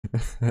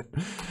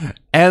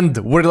And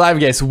we're live,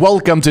 guys.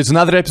 Welcome to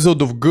another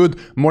episode of Good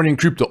Morning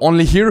Crypto.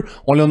 Only here,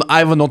 only on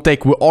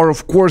Ivanotech. We are,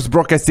 of course,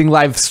 broadcasting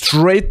live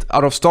straight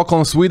out of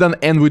Stockholm, Sweden,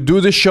 and we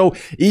do the show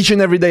each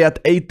and every day at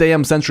 8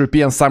 AM Central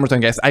European Summer Time,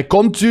 guys. I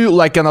come to you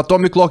like an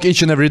atomic clock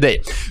each and every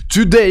day.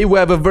 Today, we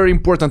have a very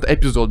important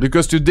episode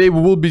because today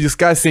we will be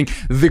discussing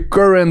the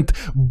current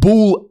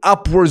bull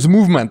upwards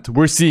movement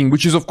we're seeing,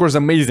 which is, of course,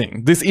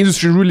 amazing. This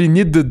industry really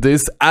needed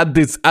this at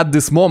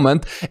this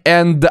moment,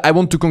 and I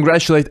want to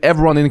congratulate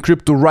everyone in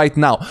crypto right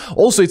now.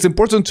 Also, it's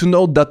important to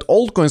note that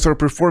altcoins are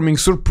performing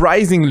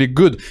surprisingly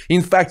good.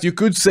 In fact, you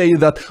could say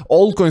that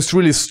altcoins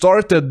really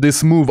started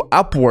this move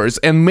upwards,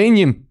 and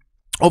many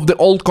of the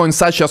altcoins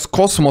such as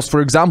Cosmos, for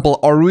example,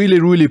 are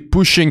really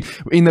pushing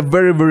in a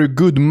very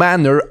good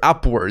manner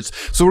upwards.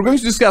 So we're going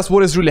to discuss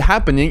what is really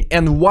happening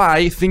and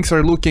why things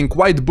are looking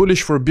quite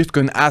bullish for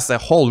Bitcoin as a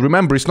whole.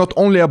 Remember, it's not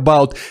only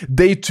about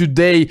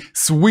day-to-day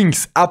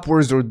swings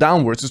upwards or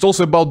downwards, it's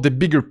also about the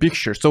bigger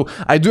picture. So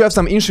I do have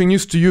some interesting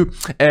news to you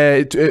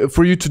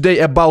for you today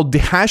about the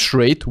hash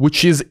rate,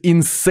 which is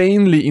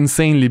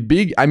insanely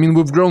big. I mean,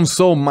 we've grown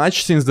so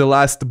much since the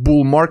last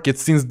bull market,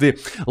 since the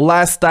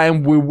last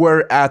time we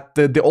were at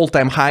the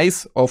all-time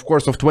highs, of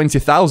course, of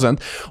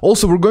 20,000.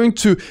 Also, we're going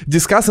to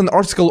discuss an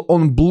article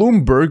on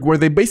Bloomberg where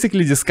they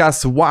basically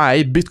discuss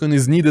why Bitcoin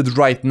is needed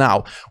right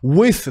now.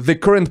 With the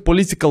current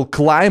political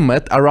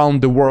climate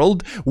around the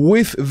world,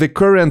 with the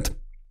current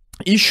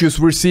issues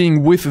we're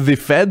seeing with the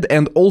Fed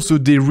and also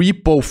the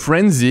repo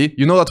frenzy.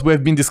 You know that we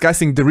have been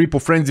discussing the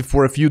repo frenzy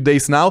for a few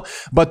days now,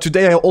 but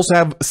today I also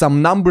have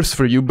some numbers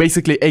for you,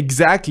 basically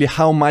exactly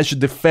how much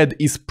the Fed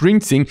is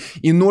printing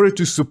in order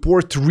to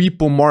support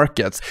repo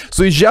markets.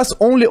 So it's just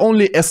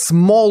only a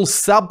small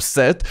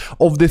subset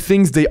of the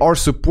things they are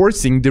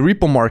supporting the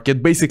repo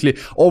market, basically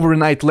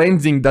overnight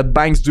lending that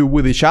banks do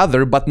with each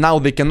other, but now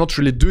they cannot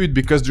really do it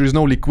because there is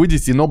no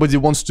liquidity. Nobody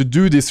wants to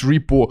do these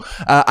repo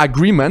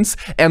agreements,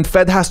 and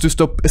Fed has to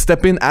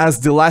step in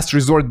as the last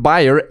resort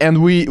buyer,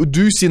 and we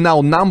do see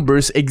now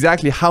numbers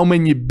exactly how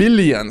many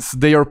billions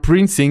they are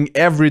printing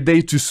every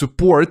day to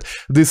support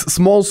this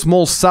small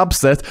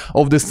subset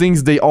of the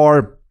things they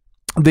are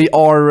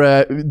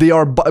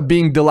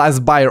being the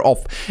last buyer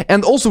of.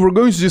 And also we're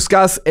going to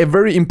discuss a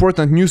very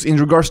important news in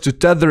regards to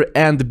Tether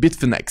and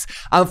bitfinex.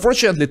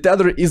 Unfortunately,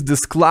 Tether is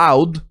this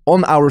cloud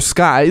on our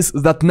skies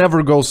that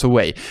never goes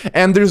away,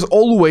 and there's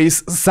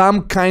always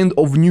some kind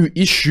of new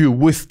issue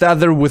with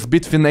Tether, with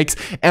bitfinex,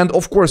 and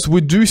of course we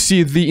do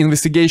see the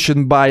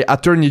investigation by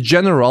Attorney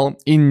General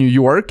in New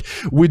York.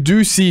 We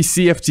do see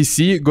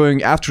CFTC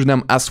going after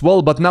them as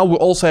well, but now we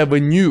also have a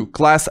new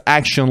class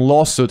action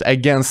lawsuit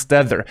against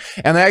Tether,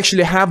 and I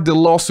actually have the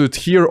lawsuit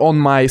here on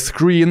my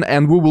screen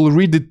and we will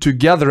read it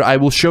together. I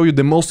will show you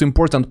the most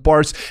important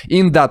parts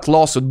in that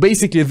lawsuit.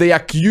 Basically, they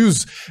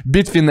accuse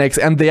bitfinex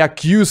and they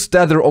accuse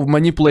Tether of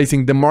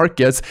manipulating the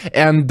markets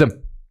and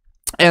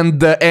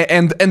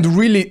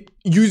really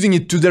using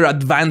it to their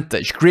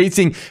advantage,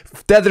 creating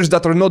tethers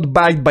that are not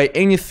backed by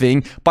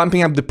anything,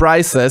 pumping up the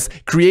prices,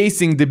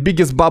 creating the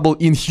biggest bubble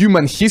in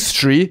human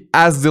history,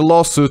 as the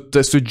lawsuit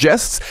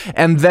suggests,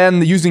 and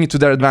then using it to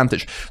their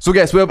advantage. So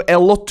guys, we have a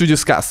lot to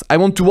discuss. I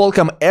want to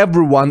welcome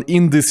everyone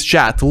in this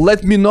chat.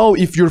 Let me know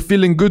if you're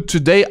feeling good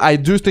today. I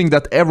do think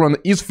that everyone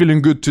is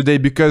feeling good today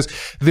because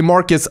the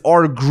markets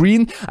are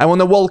green. I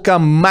want to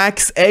welcome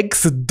Max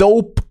X,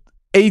 Dope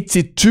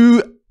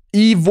 82,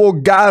 Evo,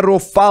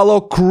 Garo,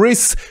 Follow,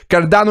 Chris,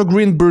 Cardano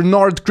Green,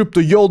 Bernard, Crypto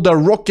Yoda,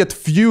 Rocket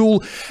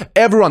Fuel,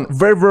 everyone,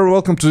 very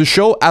welcome to the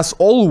show. As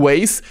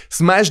always,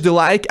 smash the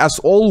like, as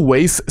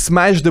always,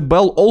 smash the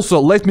bell. Also,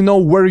 let me know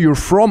where you're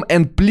from,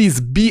 and please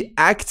be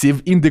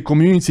active in the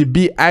community,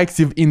 be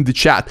active in the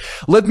chat.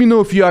 Let me know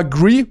if you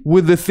agree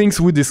with the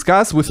things we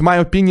discuss, with my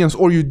opinions,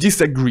 or you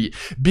disagree.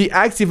 Be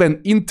active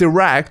and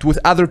interact with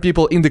other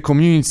people in the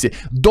community.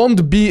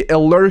 Don't be a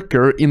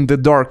lurker in the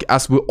dark,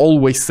 as we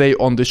always say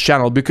on this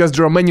channel, because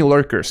there are many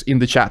lurkers in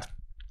the chat.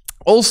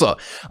 Also,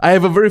 I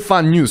have a very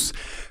fun news.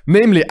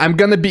 Namely, I'm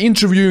gonna be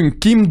interviewing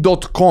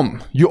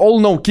Kim.com. You all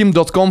know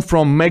Kim.com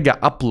from Mega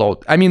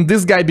Upload. I mean,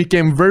 this guy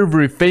became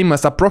very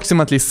famous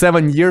approximately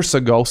 7 years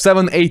ago,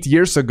 7-8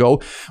 years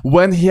ago,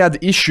 when he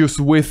had issues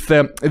with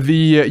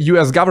the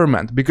US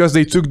government because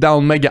they took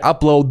down Mega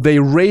Upload. They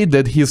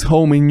raided his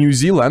home in New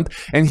Zealand,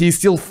 and he's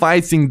still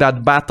fighting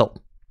that battle.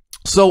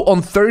 So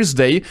on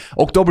Thursday,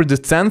 October the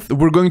 10th,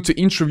 we're going to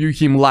interview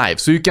him live.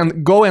 So you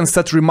can go and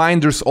set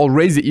reminders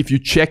already if you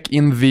check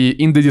in the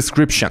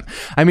description.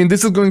 I mean,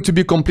 this is going to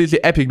be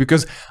completely epic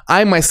because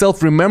I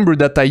myself remember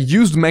that I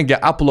used Mega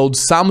Upload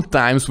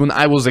sometimes when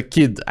I was a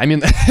kid. I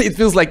mean, it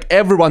feels like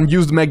everyone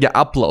used Mega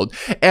Upload.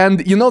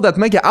 And you know that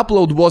Mega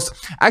Upload was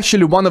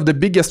actually one of the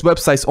biggest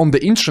websites on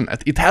the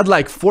internet. It had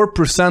like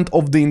 4%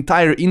 of the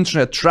entire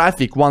internet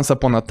traffic once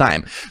upon a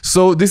time.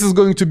 So this is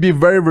going to be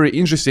very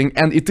interesting,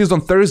 and it is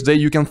on Thursday.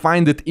 You can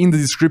find it in the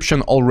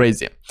description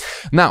already.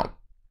 Now,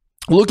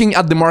 Looking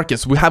at the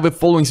markets, we have a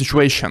following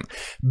situation.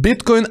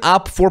 Bitcoin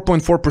up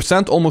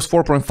 4.4%, almost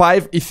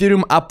 4.5.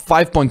 Ethereum up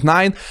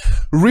 5.9.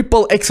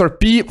 Ripple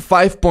XRP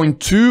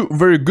 5.2,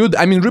 very good.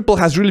 I mean, Ripple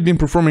has really been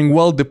performing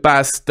well the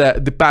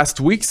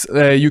past weeks.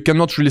 You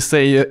cannot really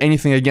say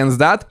anything against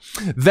that.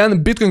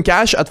 Then Bitcoin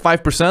Cash at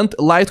 5%,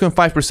 Litecoin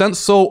 5%.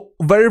 So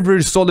very,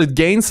 very solid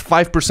gains,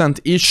 5%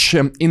 ish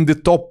in the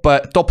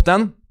top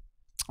 10.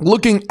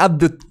 Looking at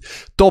the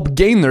top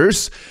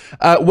gainers,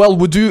 well,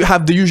 we do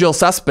have the usual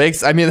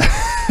suspects. I mean,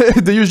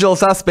 the usual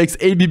suspects,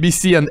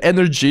 ABBC and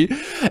Energy.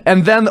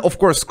 And then, of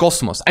course,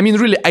 Cosmos. I mean,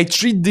 really, I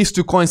treat these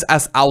two coins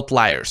as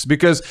outliers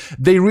because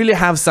they really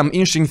have some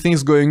interesting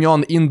things going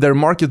on in their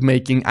market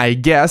making, I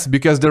guess,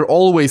 because they're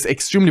always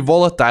extremely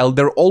volatile.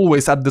 They're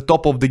always at the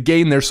top of the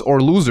gainers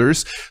or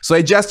losers. So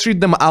I just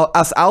treat them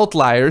as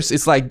outliers.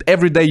 It's like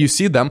every day you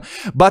see them.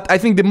 But I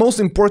think the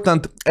most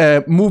important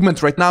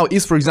movement right now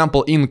is, for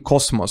example, in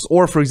Cosmos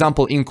or, for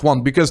example, in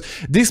Quant, because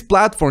these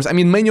platforms, I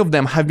mean, many of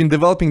them have been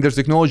developing their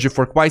technology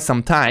for quite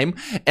some time,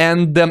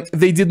 and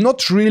they did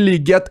not really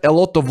get a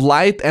lot of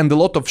light and a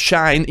lot of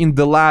shine in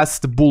the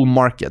last bull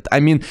market.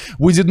 I mean,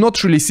 we did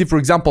not really see, for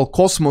example,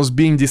 Cosmos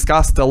being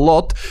discussed a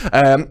lot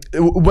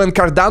when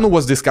Cardano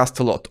was discussed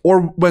a lot,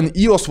 or when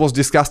EOS was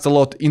discussed a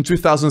lot in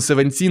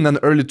 2017 and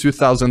early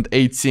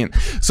 2018.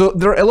 So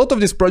there are a lot of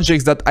these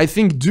projects that I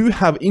think do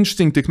have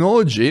interesting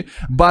technology,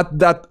 but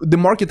that the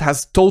market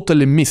has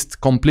totally missed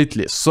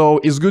completely. So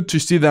it's good to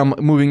see them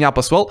moving up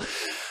as well.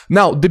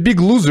 Now, the big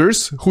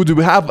losers, who do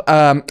we have?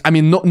 I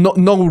mean,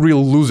 no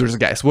real losers,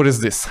 guys. What is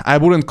this? I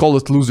wouldn't call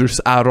it losers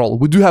at all.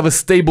 We do have a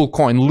stable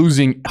coin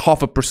losing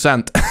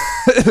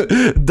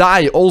 0.5%.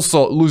 DAI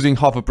also losing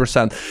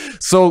 0.5%.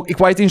 So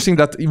quite interesting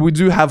that we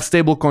do have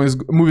stable coins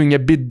moving a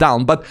bit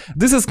down. But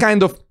this is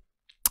kind of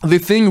the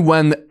thing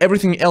when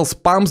everything else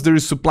pumps, there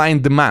is supply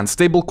and demand,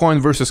 stablecoin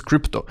versus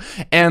crypto.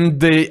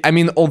 And I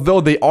mean,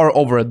 although they are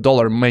over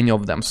 $1, many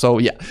of them. So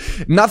yeah,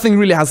 nothing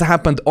really has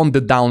happened on the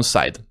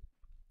downside.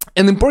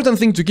 An important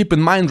thing to keep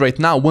in mind right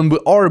now, when we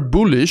are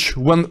bullish,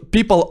 when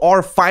people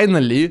are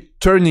finally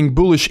turning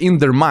bullish in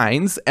their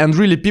minds, and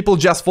really people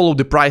just follow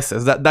the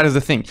prices, that is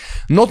the thing.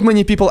 Not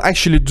many people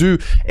actually do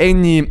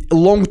any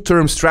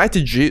long-term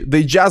strategy,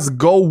 they just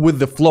go with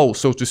the flow,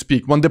 so to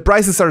speak. When the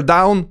prices are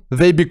down,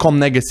 they become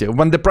negative.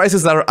 When the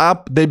prices are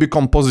up, they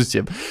become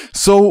positive.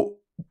 So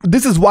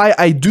this is why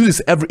I do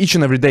this each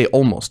and every day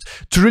almost,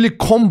 to really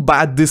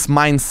combat this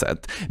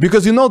mindset.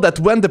 Because you know that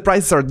when the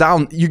prices are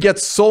down, you get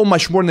so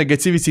much more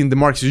negativity in the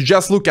markets. You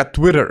just look at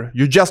Twitter,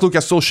 you just look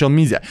at social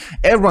media.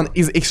 Everyone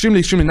is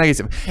extremely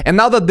negative. And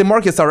now that the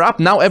markets are up,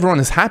 now everyone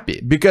is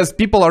happy because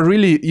people are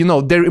really, you know,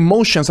 their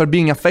emotions are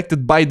being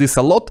affected by this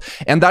a lot.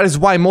 And that is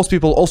why most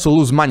people also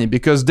lose money,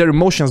 because their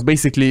emotions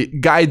basically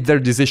guide their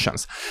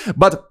decisions.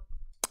 But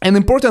an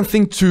important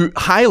thing to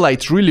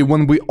highlight really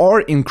when we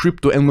are in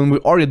crypto and when we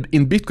are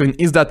in Bitcoin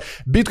is that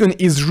Bitcoin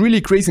is really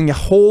creating a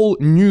whole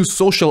new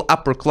social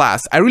upper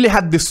class. I really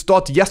had this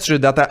thought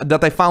yesterday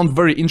that I found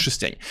very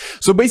interesting.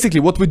 So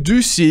basically what we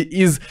do see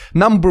is,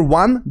 number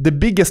one, the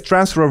biggest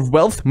transfer of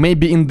wealth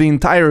maybe in the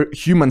entire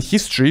human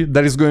history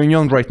that is going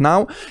on right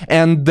now.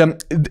 And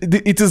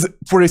it is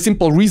for a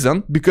simple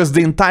reason, because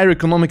the entire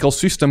economical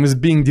system is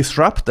being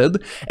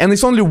disrupted. And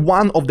it's only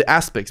one of the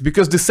aspects,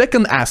 because the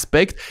second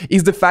aspect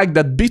is the fact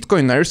that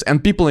Bitcoiners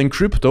and people in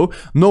crypto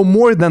know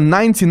more than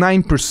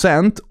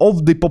 99%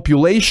 of the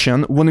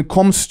population when it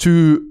comes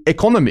to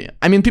economy.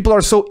 I mean, people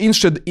are so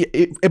interested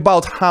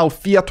about how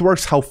fiat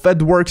works, how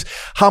Fed works,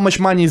 how much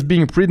money is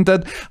being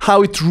printed,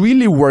 how it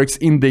really works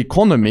in the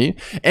economy.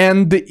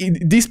 And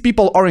these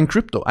people are in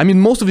crypto. I mean,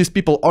 most of these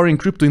people are in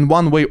crypto in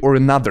one way or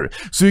another.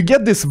 So you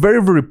get this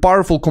very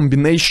powerful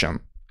combination.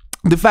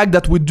 The fact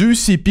that we do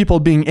see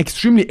people being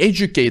extremely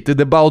educated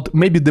about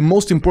maybe the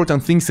most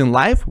important things in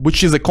life,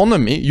 which is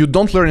economy. You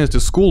don't learn it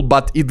at school,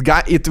 but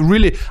it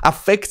really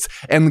affects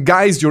and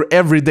guides your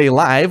everyday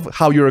life,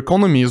 how your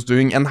economy is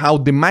doing and how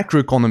the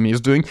macroeconomy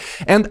is doing.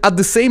 And at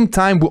the same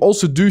time, we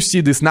also do see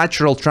this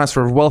natural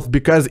transfer of wealth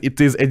because it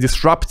is a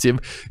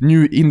disruptive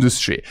new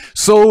industry.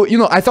 So, you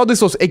know, I thought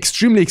this was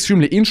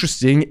extremely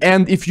interesting.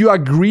 And if you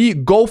agree,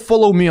 go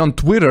follow me on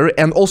Twitter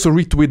and also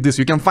retweet this.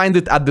 You can find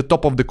it at the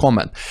top of the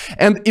comment.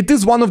 And it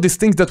is one of these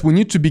things that we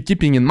need to be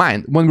keeping in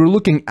mind when we're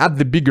looking at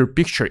the bigger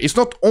picture. It's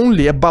not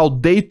only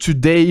about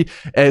day-to-day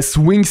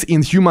swings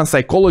in human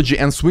psychology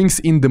and swings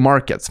in the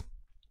markets.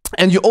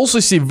 And you also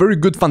see very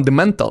good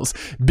fundamentals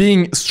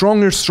being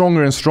stronger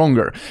and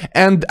stronger.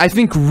 And I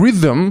think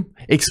Rhythm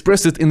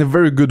expressed it in a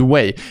very good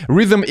way.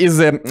 Rhythm is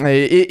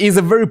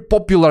a very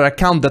popular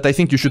account that I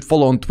think you should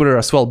follow on Twitter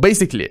as well.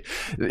 Basically,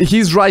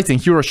 he's writing,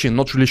 Hiroshi,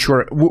 not really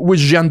sure which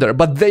gender,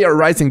 but they are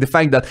writing the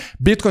fact that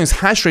Bitcoin's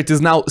hash rate is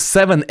now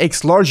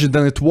 7x larger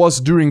than it was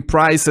during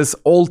price's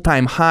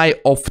all-time high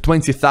of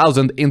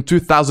 20,000 in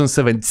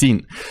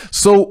 2017.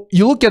 So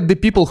you look at the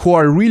people who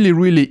are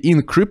really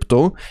in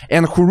crypto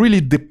and who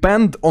really depend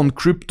on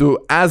crypto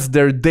as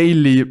their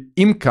daily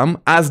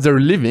income, as their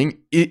living.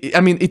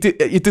 I mean,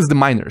 it is the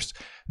miners.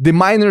 The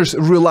miners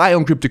rely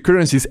on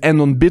cryptocurrencies and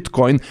on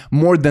Bitcoin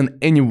more than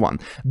anyone.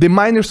 The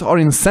miners are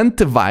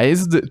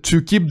incentivized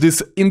to keep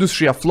this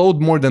industry afloat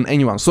more than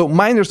anyone. So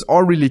miners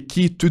are really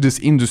key to this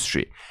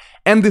industry.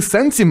 And the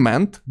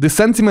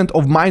sentiment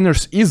of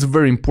miners is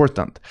very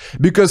important,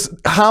 because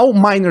how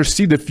miners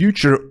see the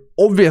future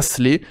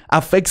obviously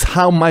affects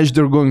how much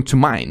they're going to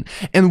mine.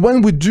 And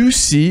when we do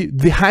see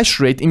the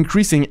hash rate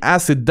increasing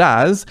as it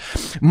does,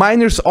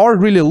 miners are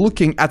really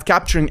looking at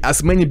capturing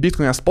as many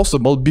Bitcoin as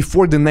possible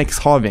before the next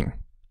halving.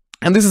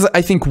 And this is,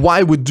 I think,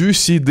 why we do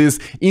see this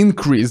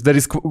increase that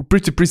is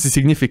pretty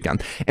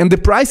significant. And the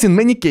price in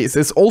many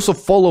cases also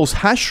follows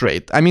hash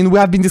rate. I mean, we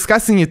have been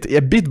discussing it a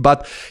bit,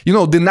 but you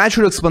know, the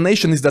natural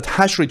explanation is that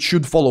hash rate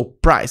should follow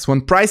price.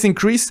 When price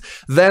increase,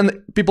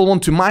 then people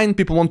want to mine,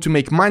 people want to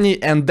make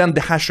money, and then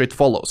the hash rate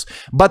follows.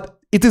 But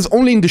it is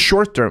only in the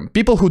short term.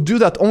 People who do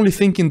that only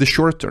think in the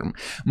short term.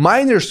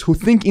 Miners who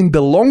think in the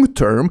long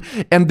term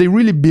and they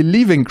really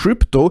believe in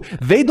crypto,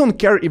 they don't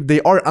care if they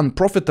are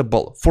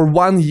unprofitable for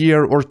 1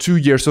 year or 2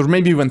 years or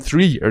maybe even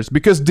 3 years,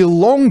 because the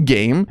long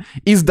game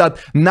is that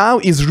now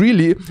is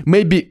really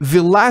maybe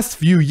the last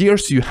few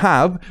years you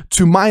have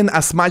to mine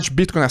as much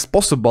Bitcoin as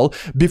possible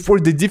before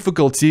the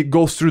difficulty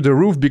goes through the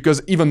roof,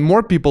 because even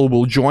more people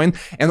will join,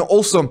 and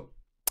also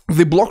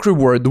the block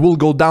reward will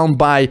go down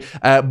by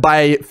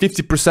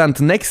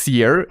 50% next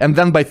year, and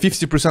then by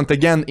 50%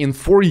 again in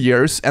 4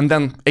 years, and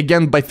then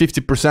again by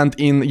 50%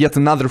 in yet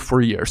another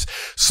 4 years.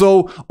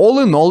 So all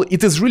in all,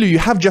 it is really, you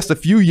have just a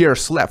few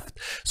years left.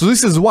 So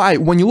this is why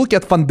when you look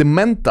at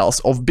fundamentals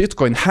of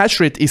Bitcoin,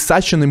 hash rate is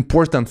such an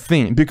important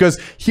thing, because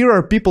here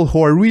are people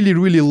who are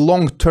really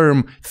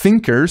long-term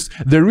thinkers,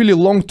 they're really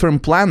long-term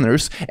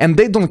planners, and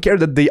they don't care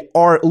that they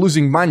are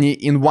losing money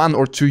in 1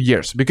 or 2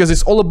 years, because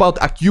it's all about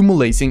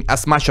accumulating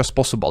as much as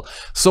possible.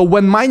 So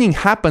when mining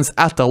happens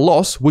at a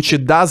loss, which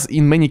it does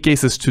in many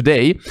cases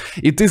today,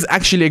 it is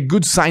actually a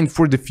good sign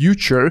for the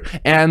future,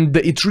 and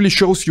it really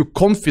shows you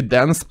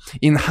confidence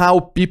in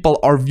how people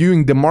are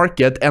viewing the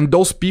market, and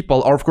those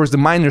people are of course the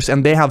miners,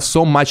 and they have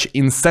so much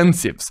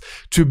incentives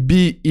to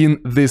be in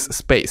this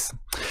space.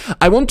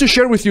 I want to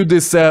share with you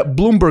this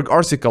Bloomberg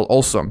article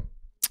also.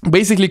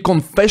 Basically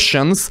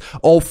confessions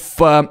of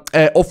a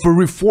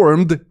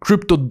reformed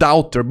crypto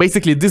doubter.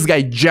 Basically this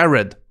guy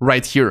Jared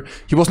right here,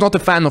 he was not a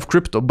fan of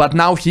crypto, but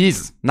now he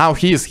is.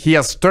 He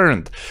has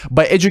turned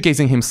by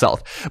educating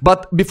himself.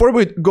 But before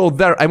we go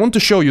there, I want to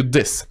show you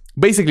this.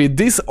 Basically,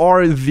 these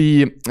are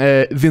the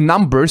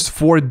numbers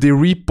for the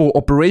repo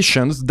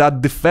operations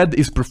that the Fed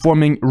is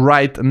performing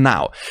right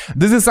now.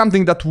 This is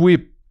something that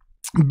we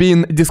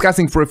been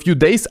discussing for a few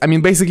days. I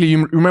mean, basically,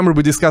 you remember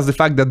we discussed the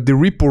fact that the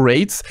repo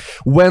rates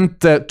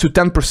went to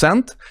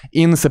 10%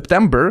 in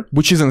September,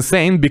 which is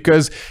insane,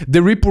 because the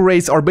repo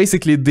rates are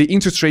basically the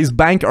interest rates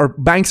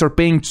banks are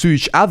paying to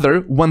each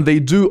other when they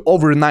do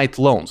overnight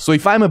loans. So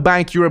if I'm a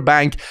bank, you're a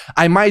bank,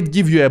 I might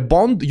give you a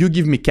bond, you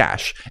give me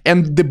cash.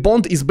 And the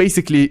bond is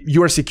basically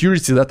your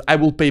security that I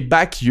will pay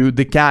back you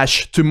the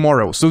cash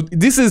tomorrow. So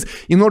this is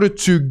in order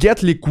to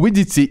get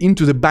liquidity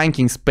into the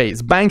banking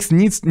space. Banks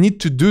need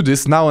to do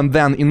this now and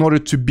then in order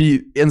to be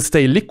and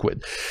stay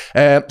liquid.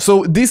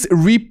 So these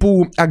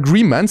repo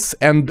agreements,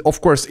 and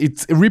of course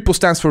it's repo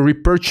stands for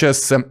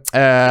repurchase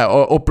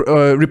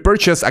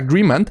repurchase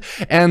agreement,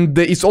 and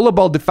it's all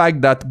about the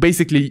fact that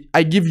basically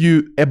I give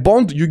you a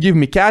bond, you give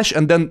me cash,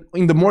 and then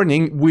in the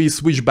morning we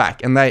switch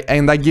back, and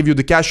I give you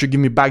the cash, you give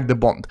me back the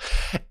bond.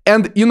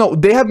 And you know,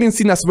 they have been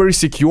seen as very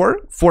secure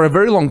for a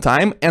very long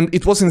time, and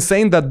it was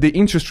insane that the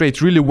interest rate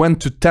really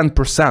went to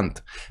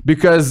 10%,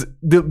 because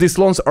these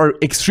loans are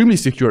extremely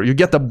secure. You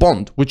get a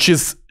bond, which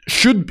is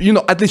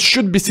at least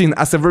should be seen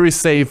as a very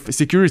safe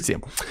security.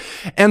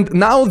 And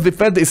now the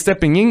Fed is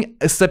stepping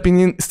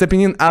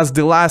in as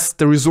the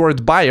last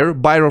resort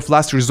buyer of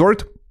last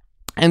resort.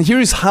 And here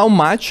is how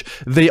much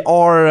they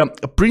are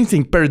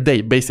printing per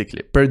day,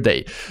 basically, per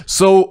day.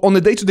 So on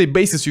a day-to-day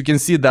basis, you can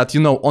see that,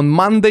 on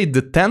Monday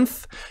the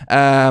 10th,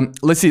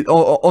 let's see,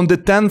 on the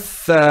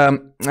 10th,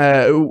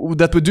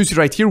 that we do see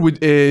right here with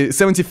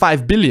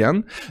 75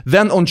 billion.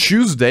 Then on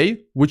Tuesday,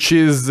 which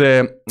is,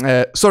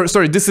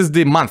 sorry, this is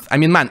the month. I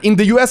mean, man, in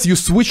the US, you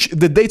switch,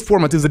 the date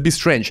format is a bit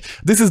strange.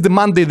 This is the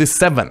Monday the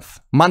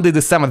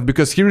 7th,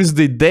 because here is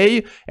the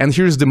day and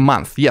here is the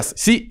month. Yes,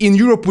 see, in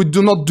Europe, we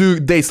do not do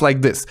days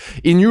like this.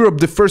 In Europe,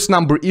 the first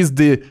number is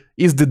the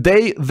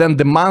day, then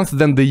the month,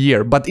 then the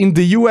year. But in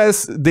the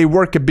US, they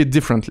work a bit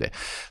differently.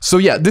 So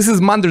yeah, this is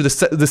Monday the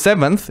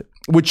 7th,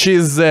 which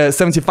is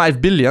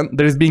 75 billion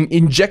that is being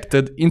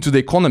injected into the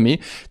economy.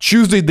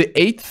 Tuesday the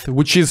 8th,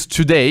 which is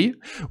today,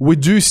 we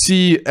do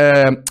see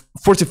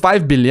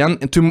 45 billion,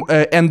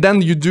 and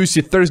then you do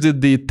see Thursday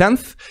the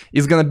 10th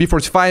is gonna be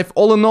 45.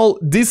 All in all,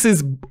 this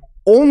is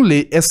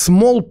only a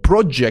small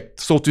project,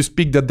 so to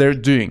speak, that they're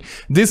doing.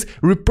 This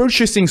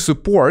repurchasing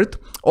support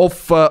of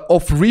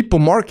repo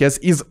markets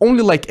is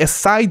only like a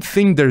side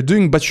thing they're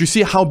doing, but you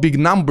see how big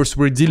numbers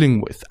we're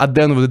dealing with at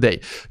the end of the day.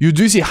 You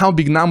do see how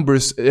big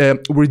numbers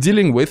we're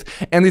dealing with,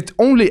 and it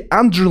only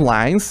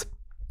underlines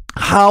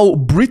how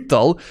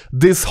brittle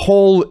this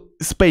whole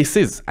space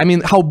is. I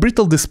mean, how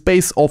brittle the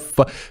space of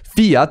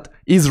fiat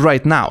is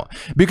right now,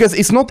 because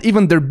it's not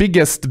even their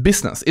biggest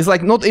business. It's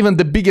like not even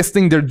the biggest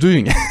thing they're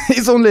doing.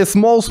 It's only a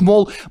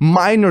small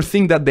minor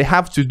thing that they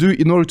have to do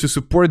in order to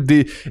support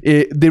the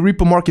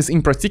repo markets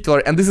in particular,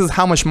 and this is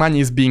how much money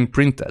is being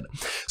printed.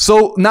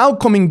 So now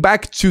coming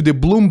back to the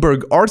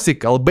Bloomberg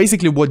article,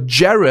 basically what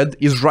Jared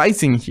is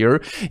writing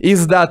here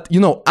is that, you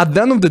know, at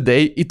the end of the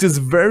day, it is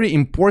very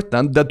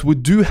important that we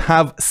do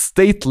have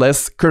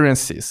stateless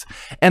currencies,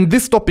 and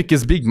this topic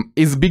is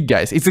big,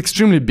 guys. It's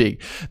extremely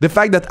big. The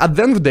fact that at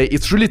the end of the day,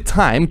 it's really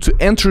time to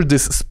enter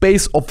this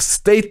space of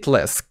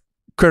stateless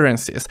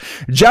currencies.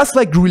 Just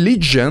like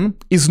religion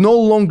is no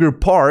longer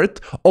part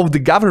of the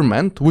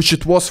government, which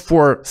it was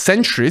for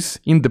centuries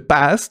in the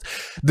past,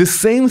 the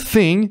same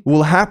thing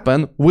will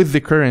happen with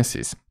the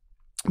currencies.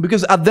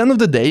 Because at the end of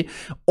the day,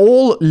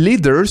 all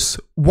leaders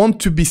want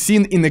to be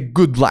seen in a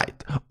good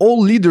light. All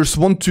leaders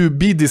want to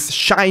be these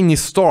shiny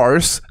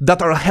stars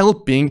that are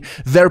helping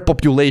their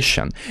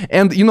population.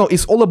 And, you know,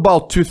 it's all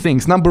about two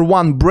things. Number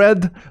one,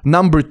 bread.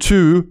 Number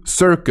two,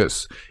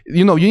 circus.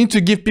 You know, you need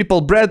to give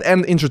people bread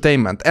and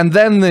entertainment. And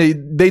then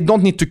they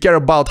don't need to care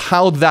about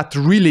how that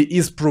really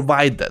is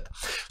provided.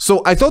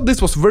 So I thought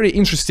this was very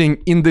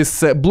interesting in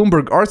this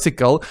Bloomberg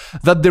article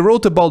that they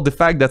wrote about the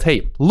fact that,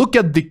 hey, look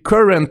at the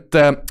current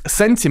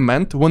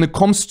sentiment when it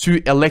comes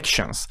to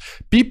elections.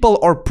 People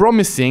are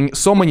promising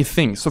so many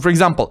things. So for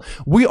example,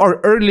 we are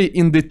early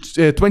in the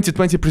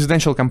 2020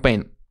 presidential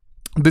campaign.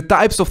 The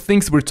types of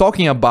things we're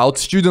talking about: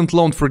 student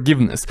loan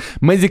forgiveness,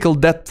 medical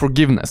debt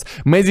forgiveness,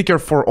 Medicare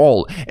for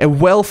all, a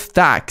wealth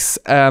tax,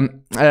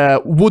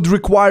 would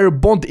require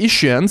bond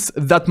issuance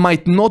that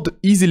might not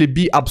easily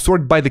be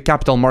absorbed by the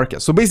capital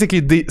market. So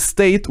basically the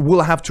state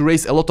will have to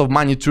raise a lot of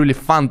money to really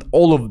fund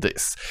all of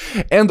this.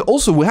 And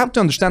also we have to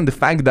understand the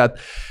fact that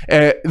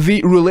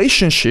the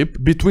relationship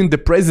between the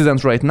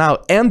president right now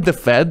and the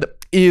Fed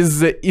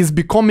is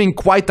becoming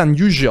quite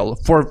unusual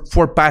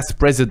for past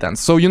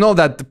presidents. So you know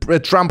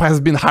that Trump has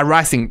been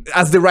harassing,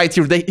 as they write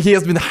here, he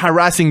has been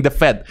harassing the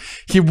Fed.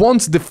 He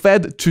wants the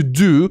Fed to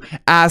do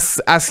as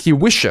he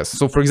wishes.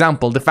 So for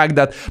example, the fact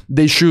that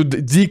they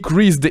should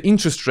decrease the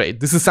interest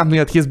rate. This is something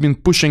that he has been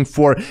pushing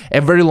for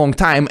a very long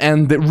time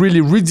and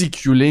really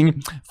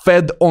ridiculing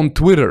Fed on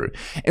Twitter.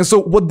 And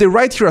so what they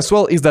write here as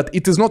well is that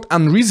it is not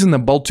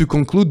unreasonable to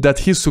conclude that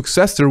his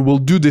successor will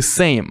do the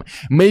same,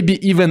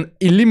 maybe even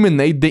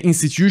eliminate the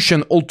institution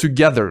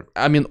altogether.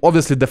 I mean,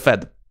 obviously the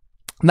Fed.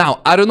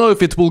 Now, I don't know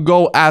if it will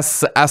go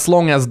as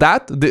long as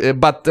that,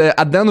 but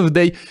at the end of the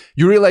day,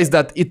 you realize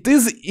that it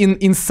is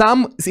in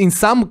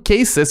some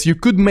cases, you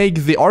could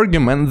make the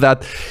argument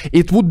that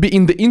it would be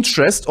in the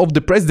interest of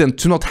the president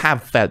to not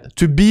have Fed,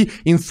 to be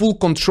in full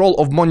control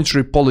of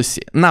monetary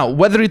policy. Now,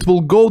 whether it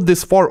will go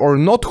this far or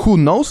not, who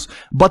knows?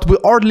 But we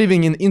are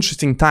living in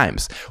interesting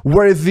times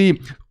where the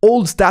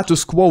old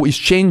status quo is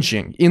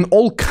changing in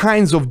all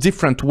kinds of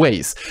different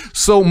ways.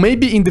 So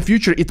maybe in the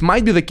future, it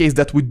might be the case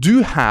that we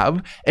do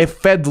have a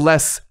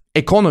Fed-less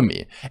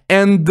economy.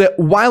 And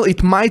while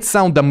it might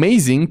sound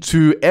amazing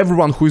to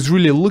everyone who is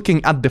really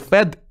looking at the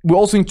Fed, we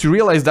also need to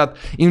realize that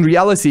in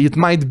reality, it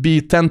might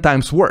be 10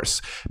 times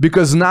worse,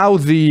 because now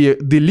the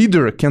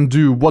leader can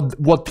do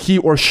what he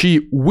or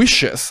she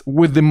wishes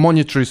with the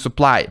monetary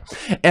supply.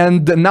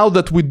 And now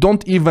that we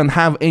don't even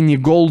have any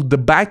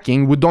gold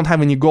backing, we don't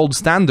have any gold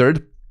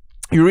standard,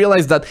 you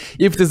realize that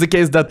if it is the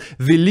case that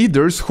the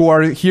leaders who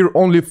are here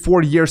only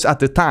 4 years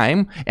at a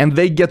time and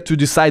they get to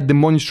decide the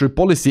monetary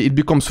policy, it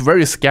becomes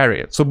very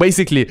scary. So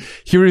basically,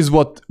 here is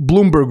what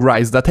Bloomberg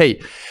writes, that, hey,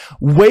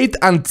 wait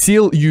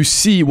until you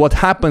see what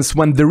happens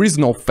when there is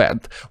no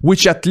Fed,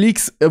 which at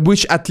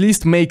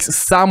least makes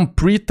some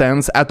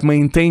pretense at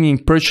maintaining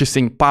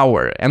purchasing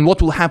power, and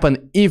what will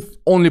happen if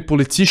only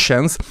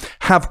politicians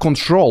have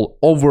control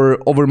over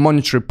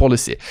monetary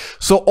policy.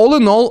 So all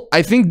in all,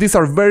 I think these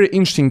are very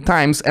interesting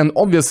times, and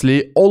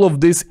obviously all of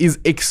this is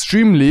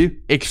extremely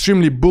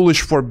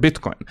bullish for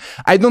Bitcoin.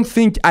 I don't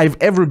think I've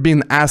ever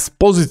been as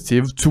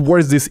positive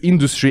towards this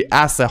industry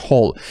as a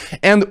whole.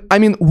 And I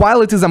mean,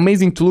 while it is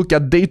amazing to look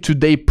at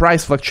day-to-day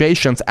price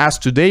fluctuations as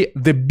today,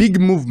 the big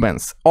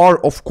movements are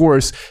of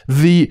course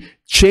the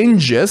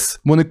changes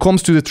when it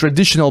comes to the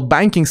traditional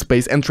banking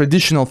space and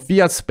traditional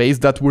fiat space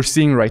that we're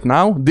seeing right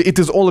now. It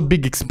is all a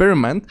big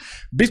experiment.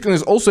 Bitcoin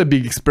is also a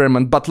big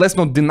experiment, but let's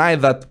not deny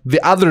that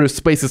the other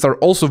spaces are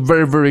also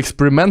very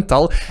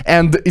experimental,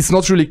 and it's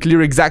not really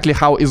clear exactly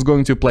how it's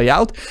going to play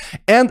out.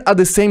 And at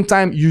the same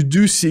time, you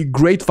do see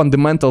great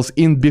fundamentals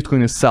in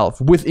Bitcoin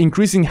itself, with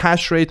increasing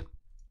hash rate,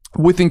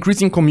 with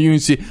increasing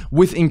community,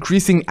 with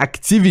increasing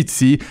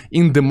activity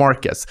in the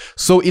markets.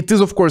 So it is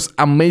of course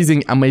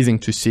amazing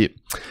to see.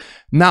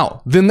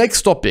 Now, the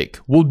next topic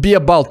will be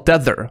about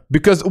Tether,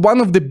 because one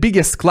of the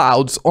biggest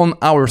clouds on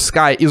our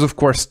sky is, of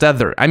course,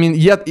 Tether. I mean,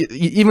 yet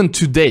even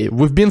today,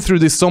 we've been through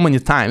this so many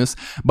times,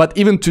 but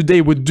even today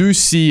we do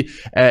see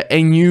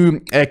a new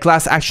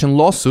class action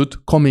lawsuit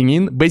coming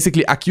in,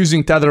 basically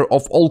accusing Tether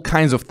of all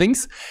kinds of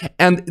things.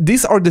 And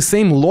these are the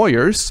same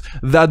lawyers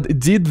that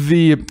did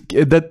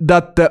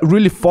that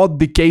really fought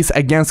the case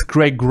against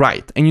Craig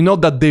Wright. And you know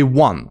that they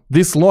won.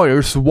 These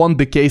lawyers won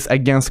the case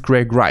against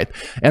Craig Wright.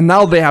 And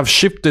now they have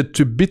shifted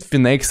to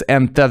bitfinex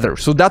and Tether.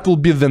 So that will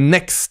be the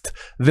next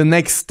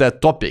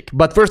topic.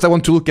 But first I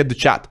want to look at the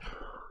chat.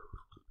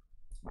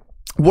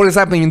 What is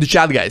happening in the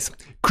chat, guys?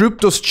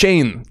 Cryptos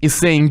Chain is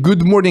saying,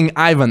 good morning,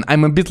 Ivan.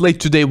 I'm a bit late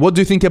today. What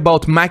do you think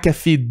about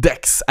McAfee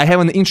DEX? I have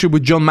an intro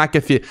with John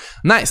McAfee.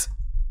 Nice.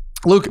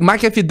 Look,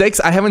 McAfee DEX,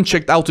 I haven't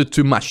checked out it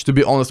too much, to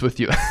be honest with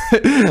you.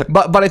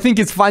 but I think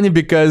it's funny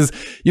because,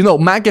 you know,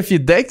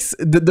 McAfee DEX,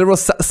 there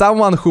was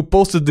someone who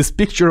posted this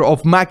picture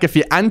of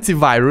McAfee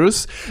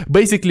antivirus,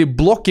 basically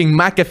blocking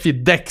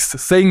McAfee DEX,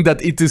 saying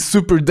that it is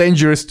super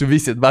dangerous to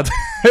visit. But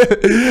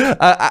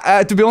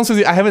to be honest with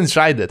you, I haven't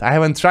tried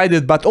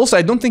it. But also,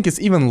 I don't think it's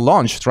even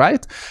launched,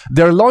 right?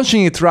 They're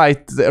launching it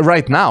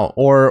right now,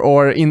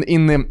 or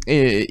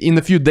in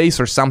a few days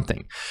or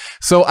something.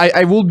 So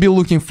I will be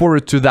looking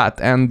forward to that.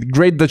 And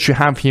great that you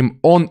have him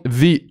on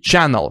the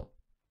channel.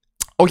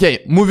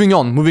 Okay, moving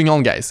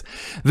on, guys.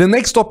 The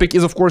next topic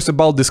is, of course,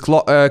 about this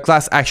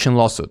class action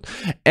lawsuit.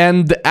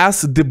 And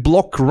as the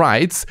block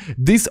writes,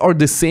 these are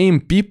the same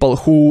people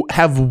who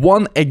have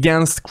won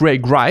against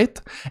Craig Wright.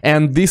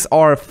 And these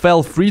are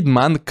Fel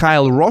Friedman,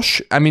 Kyle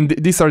Roche. I mean,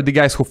 these are the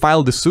guys who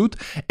filed the suit.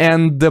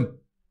 And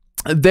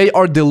they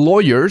are the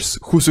lawyers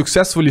who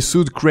successfully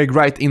sued Craig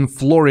Wright in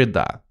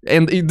Florida.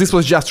 And this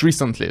was just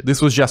recently.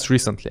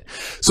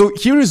 So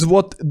here is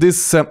what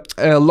this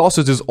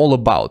lawsuit is all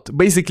about.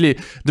 Basically,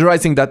 they're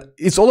writing that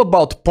it's all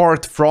about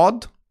part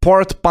fraud,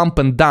 part pump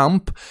and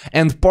dump,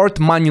 and part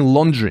money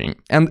laundering.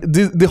 And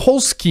the whole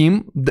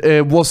scheme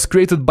was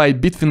created by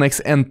Bitfinex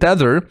and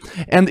Tether.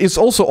 And it's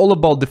also all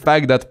about the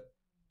fact that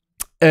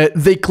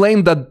they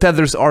claim that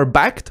tethers are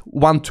backed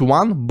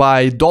one-to-one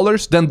by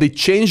dollars. Then they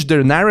changed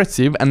their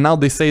narrative and now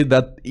they say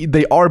that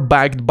they are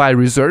backed by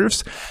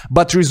reserves.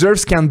 But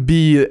reserves can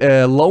be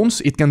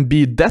loans, it can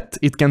be debt,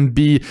 it can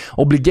be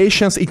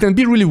obligations, it can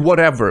be really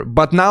whatever.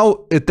 But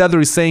now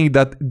Tether is saying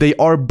that they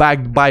are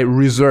backed by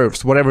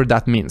reserves, whatever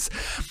that means.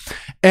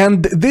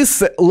 And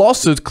this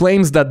lawsuit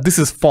claims that this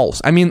is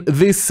false. I mean,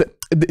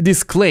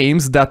 this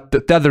claims that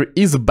Tether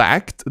is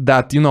backed,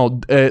 that, you know,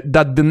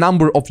 that the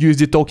number of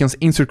USD tokens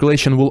in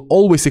circulation will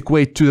always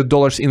equate to the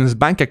dollars in his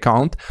bank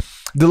account.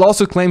 The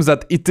lawsuit claims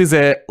that it is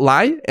a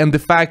lie, and the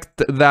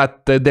fact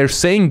that they're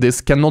saying this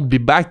cannot be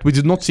backed. We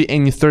did not see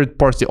any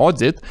third-party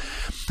audit.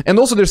 And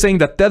also they're saying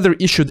that Tether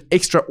issued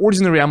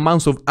extraordinary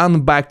amounts of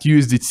unbacked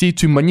USDT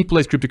to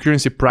manipulate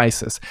cryptocurrency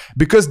prices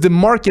because the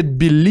market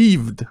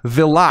believed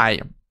the lie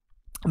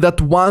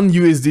that 1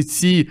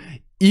 USDT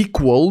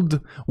equaled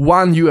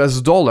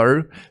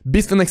 $1.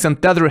 Bitfinex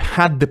and Tether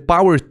had the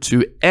power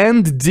to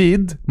and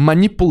did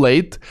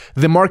manipulate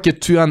the market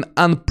to an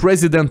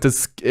unprecedented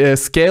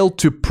scale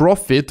to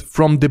profit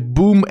from the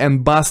boom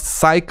and bust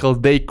cycle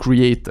they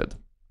created.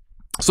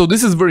 So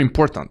this is very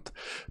important.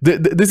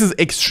 This is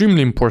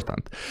extremely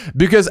important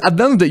because at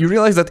the end of the day, you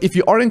realize that if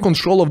you are in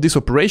control of these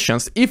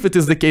operations, if it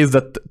is the case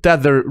that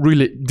Tether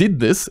really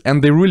did this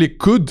and they really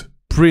could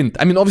print,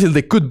 I mean, obviously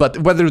they could, but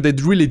whether they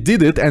really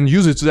did it and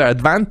use it to their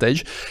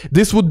advantage,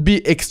 this would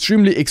be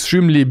extremely,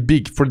 extremely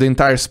big for the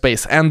entire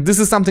space. And this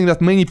is something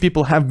that many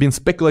people have been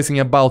speculating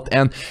about,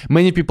 and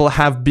many people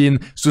have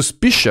been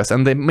suspicious,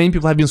 and many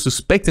people have been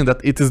suspecting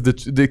that it is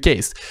the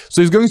case.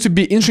 So it's going to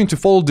be interesting to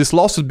follow this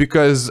lawsuit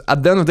because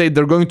at the end of the day,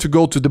 they're going to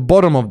go to the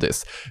bottom of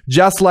this.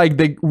 Just like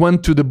they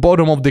went to the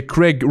bottom of the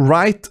Craig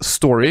Wright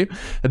story,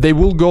 they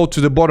will go to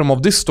the bottom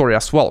of this story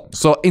as well.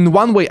 So in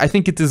one way, I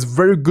think it is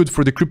very good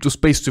for the crypto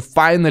space to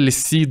finally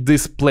see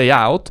this play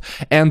out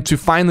and to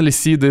finally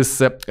see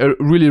this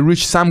really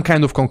reach some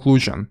kind of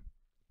conclusion.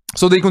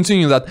 So they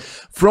continue that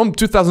from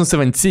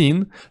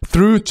 2017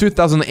 through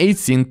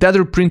 2018,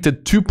 Tether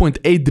printed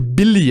 2.8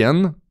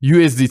 billion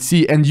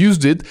USDT and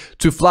used it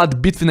to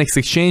flood Bitfinex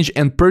exchange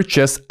and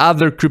purchase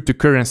other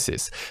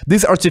cryptocurrencies.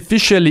 This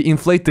artificially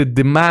inflated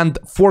demand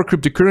for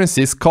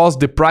cryptocurrencies caused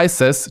the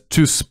prices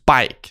to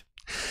spike.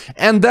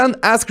 And then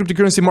as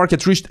cryptocurrency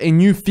market reached a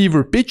new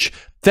fever pitch,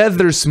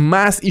 Tether's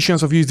mass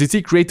issuance of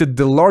USDT created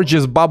the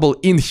largest bubble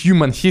in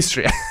human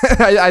history.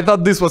 I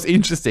thought this was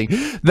interesting,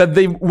 that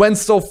they went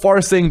so far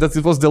saying that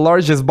it was the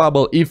largest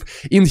bubble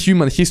in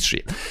human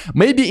history.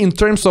 Maybe in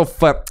terms of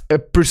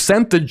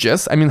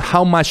percentages, I mean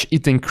how much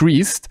it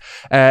increased,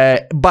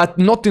 but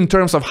not in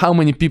terms of how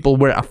many people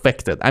were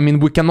affected. I mean,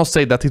 we cannot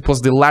say that it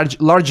was the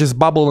largest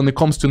bubble when it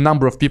comes to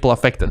number of people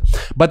affected.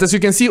 But as you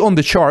can see on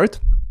the chart,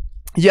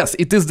 yes,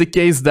 it is the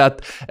case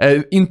that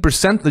in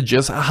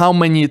percentages, how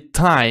many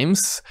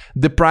times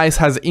the price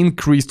has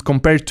increased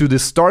compared to the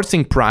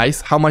starting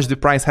price, how much the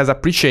price has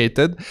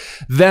appreciated,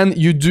 then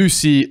you do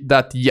see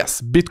that,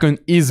 yes, Bitcoin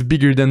is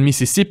bigger than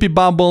Mississippi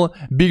bubble,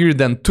 bigger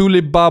than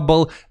Tulip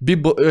bubble,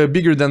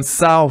 bigger than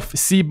South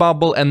Sea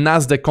bubble, and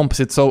Nasdaq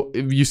composite. So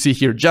you see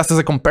here, just as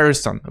a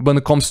comparison, when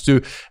it comes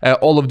to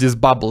all of these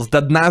bubbles,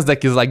 that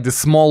Nasdaq is like the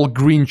small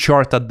green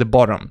chart at the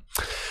bottom.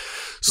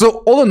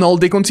 So all in all,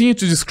 they continue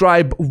to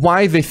describe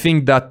why they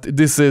think that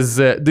this is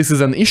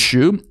an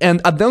issue, and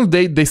at the end of the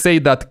day, they say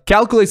that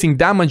calculating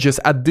damages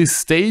at this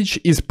stage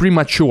is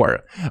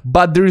premature,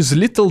 but there is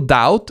little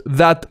doubt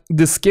that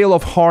the scale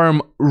of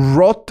harm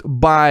wrought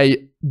by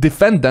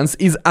defendants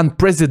is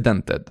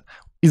unprecedented.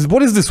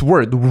 What is this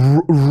word?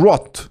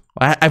 Wrought.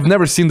 I've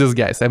never seen this,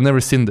 guys. I've never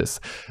seen this.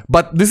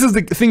 But this is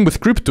the thing with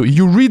crypto.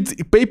 You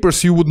read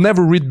papers you would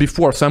never read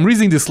before. So I'm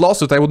reading this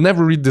lawsuit. I would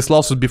never read this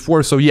lawsuit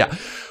before. So yeah,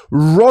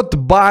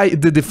 wrought by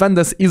the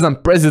defendants is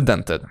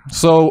unprecedented.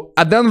 So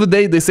at the end of the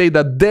day, they say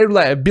that their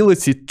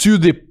liability to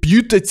the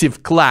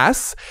putative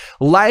class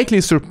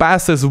likely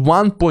surpasses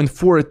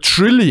 1.4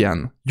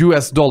 trillion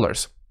US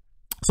dollars.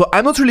 So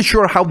I'm not really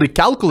sure how they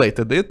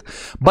calculated it,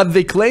 but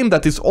they claim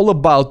that it's all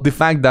about the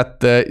fact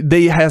that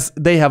they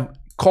have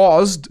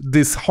caused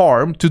this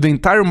harm to the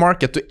entire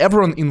market, to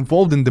everyone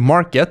involved in the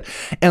market,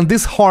 and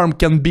this harm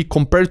can be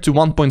compared to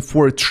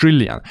 1.4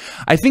 trillion.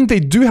 I think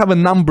they do have a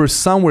number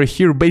somewhere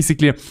here,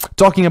 basically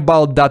talking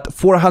about that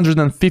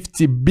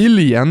 450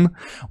 billion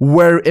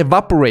were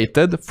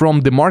evaporated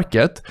from the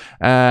market.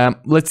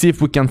 Let's see if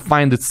we can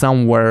find it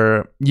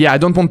somewhere. Yeah, I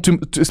don't want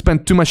to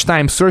spend too much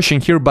time searching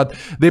here, but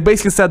they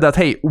basically said that,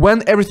 hey,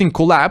 when everything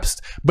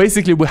collapsed,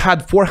 basically we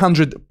had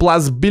 400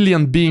 plus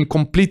billion being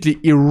completely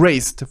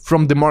erased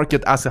from the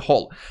market as a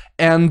whole.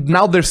 And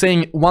now they're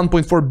saying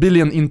 1.4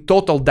 billion in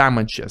total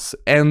damages.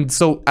 And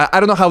so I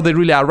don't know how they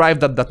really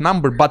arrived at that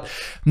number, but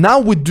now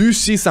we do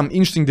see some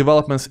interesting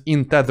developments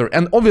in Tether.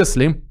 And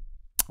obviously,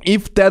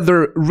 if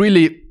Tether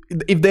really,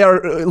 if they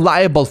are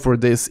liable for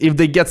this, if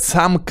they get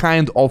some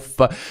kind of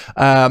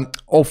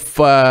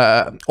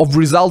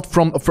result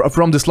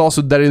from this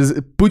lawsuit that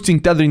is putting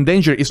Tether in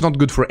danger, it's not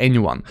good for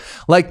anyone.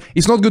 Like,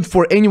 it's not good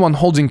for anyone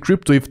holding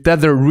crypto if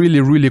Tether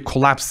really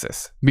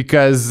collapses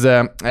because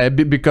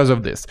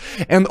of this.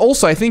 And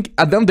also, I think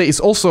at the end of the day, it's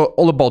also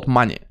all about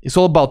money. It's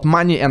all about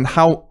money and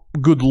how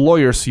good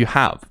lawyers you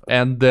have,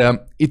 and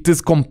it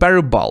is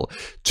comparable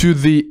to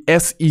the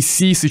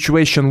SEC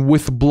situation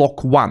with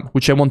Block 1,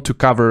 which I want to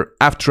cover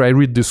after I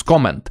read this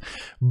comment.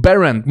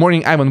 Baron,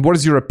 morning Ivan, what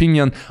is your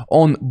opinion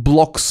on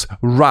Block's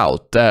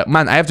route?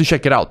 Man, I have to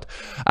check it out.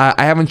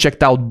 I haven't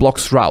checked out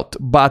Block's route,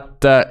 but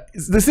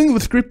the thing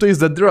with crypto is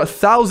that there are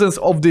thousands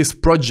of these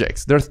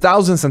projects. There are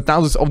thousands and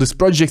thousands of these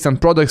projects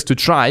and products to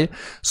try.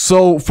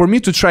 So for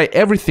me to try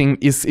everything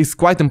is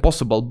quite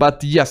impossible,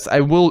 but yes, I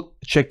will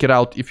check it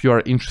out if you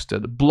are interested.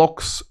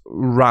 Block's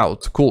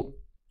route, cool.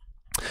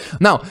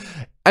 Now,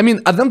 I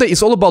mean, at the end of the day,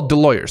 it's all about the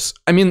lawyers.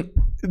 I mean,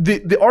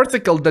 the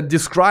article that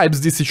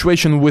describes the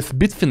situation with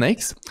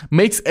Bitfinex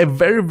makes a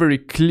very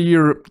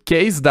clear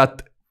case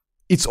that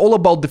it's all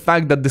about the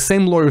fact that the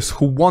same lawyers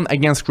who won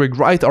against Craig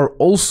Wright are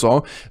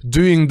also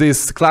doing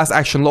this class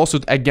action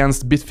lawsuit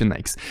against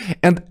Bitfinex.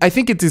 And I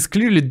think it is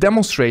clearly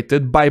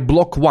demonstrated by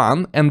Block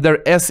 1 and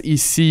their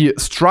SEC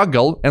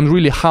struggle, and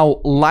really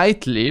how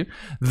lightly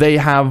they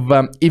have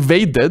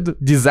evaded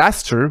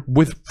disaster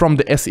from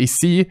the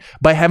SEC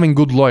by having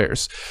good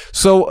lawyers.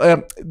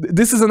 So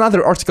this is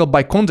another article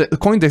by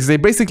Coindex. They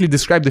basically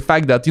describe the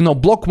fact that, you know,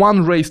 Block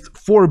 1 raised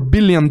 $4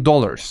 billion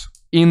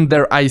in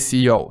their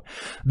ICO.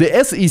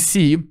 The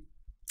SEC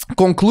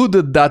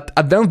concluded that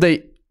at the end of the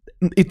day,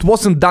 it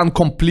wasn't done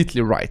completely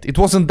right. It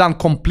wasn't done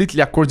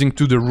completely according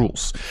to the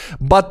rules.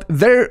 But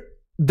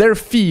their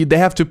fee they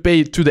have to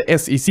pay to the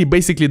SEC,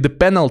 basically the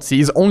penalty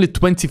is only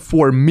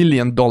 $24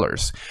 million,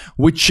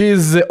 which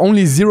is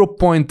only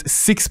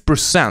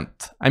 0.6%.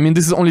 I mean,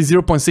 this is only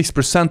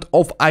 0.6%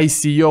 of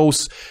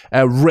ICO's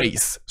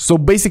raise. So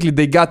basically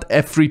they got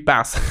a free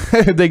pass.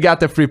 They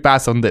got a free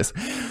pass on this.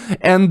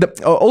 And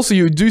also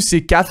you do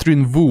see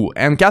Catherine Wu,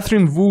 and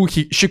Catherine Wu,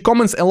 she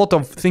comments a lot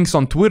of things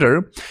on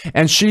Twitter,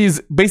 and she's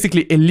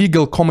basically a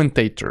legal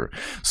commentator.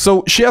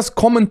 So she has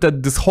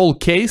commented this whole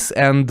case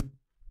and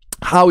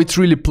how it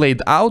really played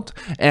out,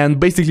 and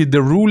basically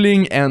the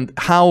ruling and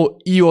how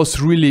EOS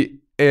really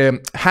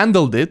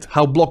handled it,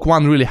 how Block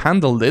 1 really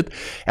handled it.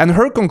 And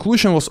her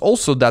conclusion was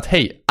also that,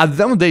 hey, at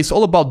the end of the day, it's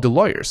all about the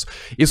lawyers.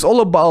 It's all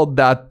about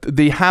that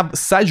they have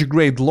such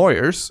great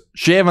lawyers.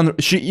 She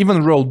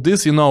even wrote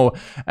this, you know,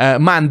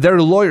 man,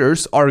 their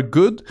lawyers are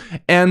good,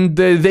 and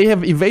they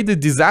have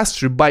evaded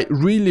disaster by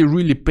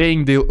really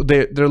paying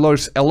their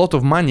lawyers a lot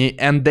of money,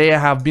 and they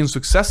have been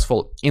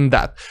successful in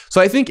that.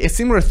 So I think a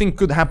similar thing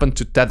could happen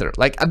to Tether.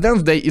 Like, at the end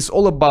of the day, it's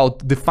all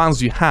about the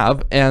funds you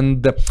have,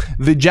 and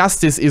the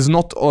justice is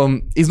not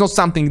is not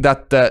something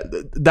that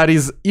that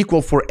is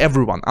equal for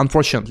everyone,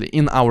 unfortunately,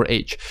 in our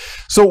age.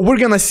 So we're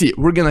gonna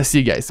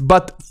see, guys.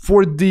 But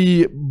for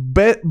the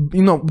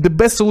the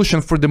best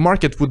solution for the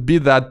market would be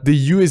that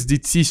the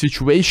USDT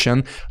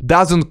situation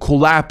doesn't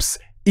collapse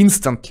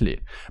instantly,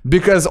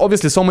 because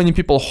obviously so many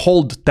people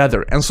hold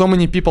Tether, and so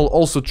many people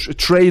also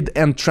trade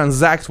and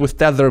transact with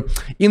Tether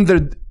in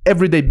their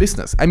everyday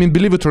business. I mean,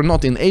 believe it or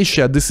not, in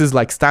Asia this is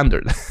like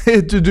standard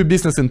to do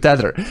business in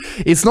Tether.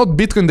 It's not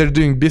Bitcoin they're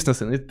doing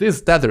business in, it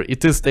is Tether,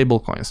 it is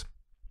stablecoins.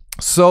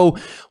 So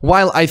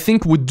while I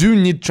think we do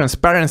need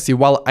transparency,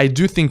 while I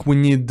do think we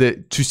need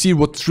to see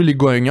what's really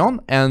going on,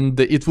 and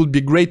it would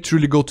be great to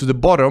really go to the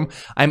bottom,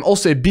 I'm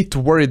also a bit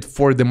worried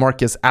for the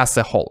markets as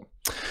a whole.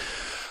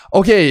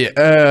 Okay,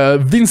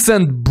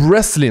 Vincent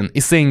Breslin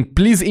is saying,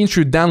 please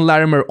intro Dan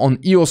Larimer on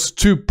EOS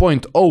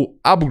 2.0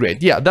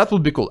 upgrade. Yeah, that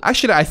would be cool.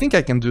 Actually, I think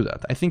I can do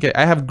that. I think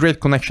I have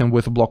great connection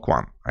with Block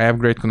One. I have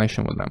great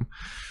connection with them.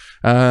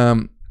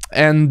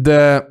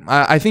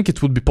 I think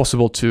it would be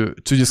possible to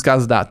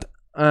discuss that.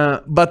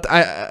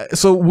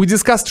 So we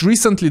discussed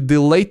recently the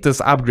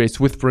latest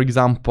upgrades with, for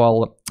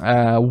example,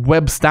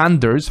 web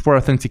standards for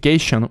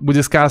authentication. We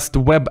discussed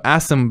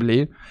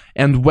WebAssembly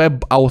and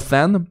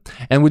WebAuthn,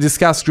 and we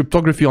discussed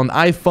cryptography on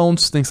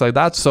iPhones, things like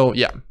that. So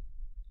yeah,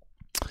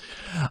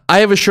 I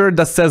have a shirt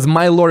that says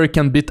my lawyer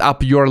can beat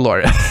up your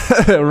lawyer.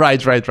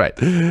 right.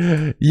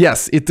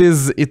 Yes, it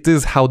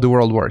is how the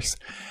world works.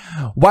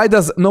 Why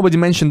does nobody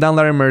mention Dan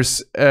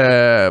Larimer's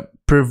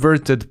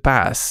perverted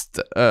past?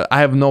 I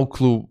have no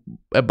clue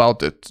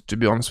about it, to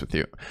be honest with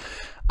you.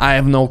 I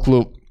have no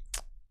clue.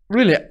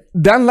 Really,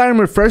 Dan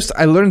Larimer, first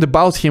I learned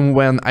about him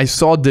when I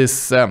saw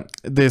this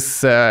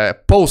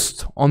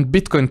post on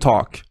Bitcoin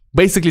Talk.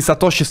 Basically,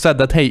 Satoshi said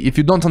that, hey, if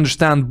you don't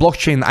understand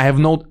blockchain,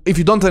 if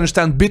you don't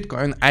understand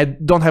Bitcoin, I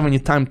don't have any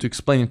time to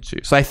explain it to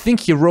you. So I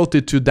think he wrote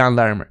it to Dan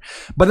Larimer.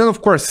 But then,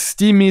 of course,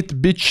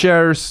 Steemit,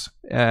 BitShares,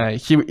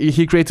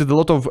 he created a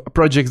lot of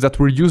projects that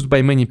were used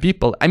by many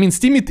people. I mean,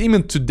 Steemit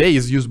even today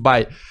is used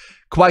by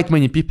quite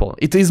many people.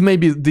 It is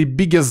maybe the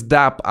biggest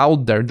dApp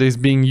out there that is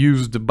being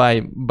used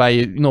by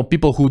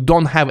people who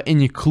don't have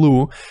any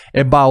clue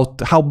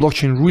about how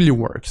blockchain really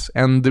works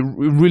and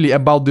really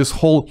about this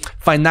whole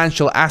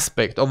financial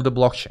aspect of the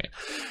blockchain.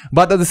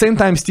 But at the same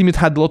time, Steemit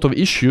had a lot of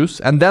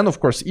issues, and then of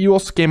course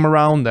EOS came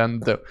around,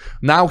 and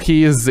now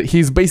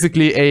he's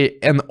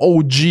basically an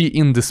OG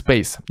in the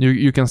space.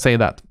 You can say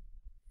that.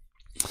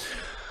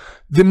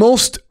 The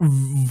most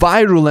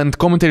virulent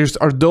commentators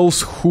are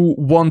those who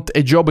want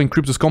a job in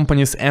cryptos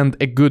companies and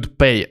a good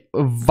pay.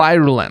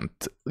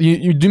 Virulent. Do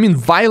you mean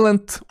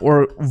violent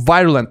or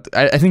virulent?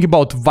 I think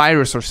about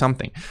virus or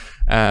something.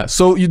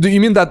 So do you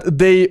mean that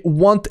they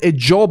want a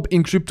job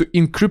in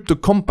crypto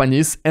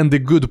companies and a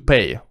good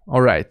pay?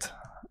 All right.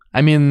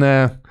 I mean,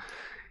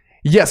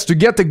 yes, to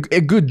get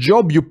a good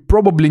job, you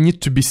probably need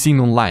to be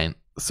seen online.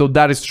 So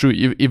that is true,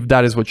 if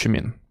that is what you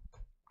mean.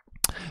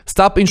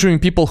 Stop injuring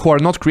people who are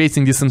not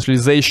creating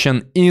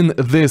decentralization in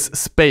this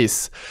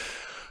space.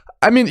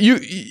 I mean,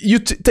 you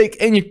take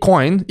any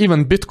coin,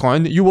 even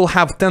Bitcoin, you will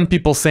have 10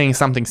 people saying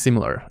something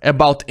similar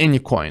about any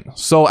coin.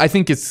 So I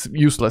think it's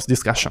useless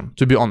discussion,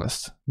 to be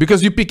honest.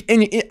 Because you pick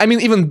any, I mean,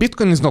 even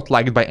Bitcoin is not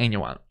liked by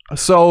anyone.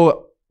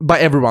 So by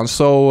everyone.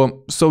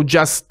 So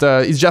just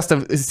it's just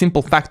a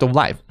simple fact of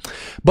life.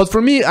 But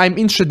for me, I'm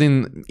interested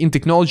in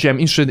technology, I'm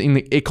interested in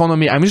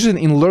economy, I'm interested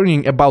in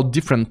learning about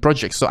different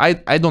projects. So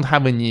I don't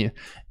have any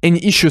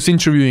issues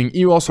interviewing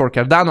EOS or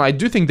Cardano. I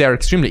do think they're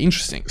extremely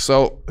interesting.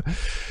 So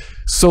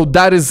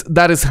that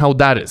is how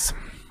that is.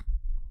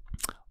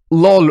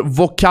 Lol,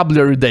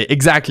 vocabulary day.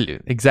 Exactly.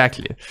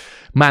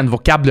 Man,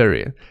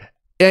 vocabulary.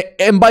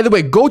 And by the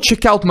way, go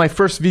check out my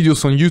first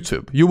videos on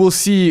YouTube. You will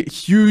see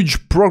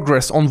huge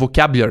progress on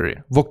vocabulary.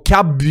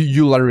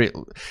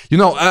 You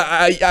know,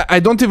 I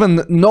don't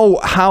even know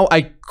how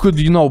I could,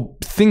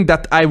 think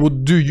that I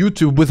would do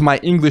YouTube with my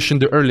English in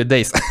the early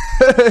days.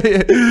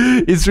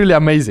 It's really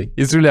amazing.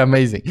 It's really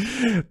amazing.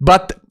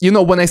 But,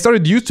 when I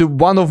started YouTube,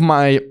 one of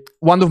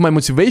my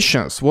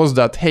motivations was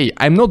that, hey,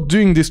 I'm not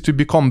doing this to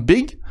become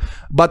big,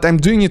 but I'm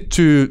doing it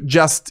to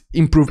just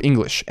improve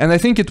English. And I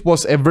think it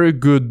was a very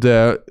good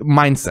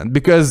mindset,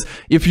 because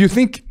if you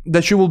think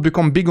that you will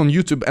become big on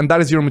YouTube and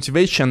that is your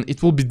motivation,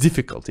 it will be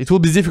difficult. It will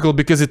be difficult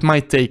because it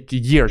might take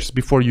years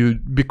before you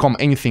become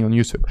anything on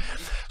YouTube.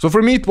 So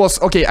for me, it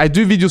was, okay, I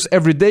do videos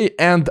every day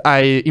and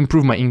I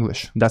improve my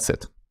English. That's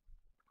it.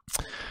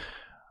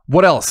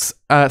 What else?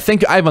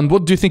 Thank you, Ivan.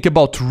 What do you think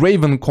about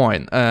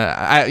Ravencoin?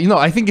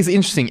 I think it's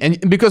interesting, and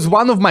because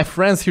one of my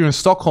friends here in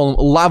Stockholm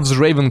loves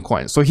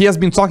Ravencoin, so he has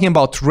been talking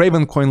about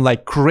Ravencoin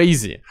like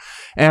crazy,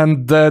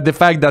 and the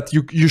fact that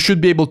you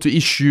should be able to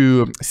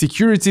issue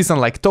securities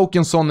and like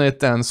tokens on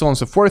it and so on and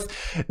so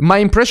forth. My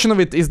impression of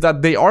it is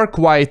that they are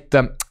quite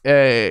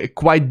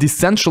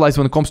decentralized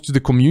when it comes to the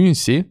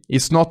community.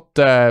 It's not.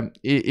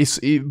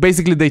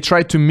 Basically they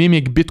try to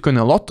mimic Bitcoin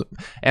a lot,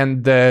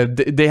 and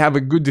they have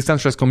a good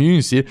decentralized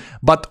community.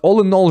 But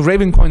all in all,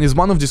 Ravencoin is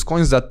one of these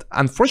coins that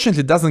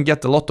unfortunately doesn't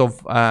get a lot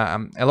of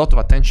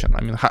attention.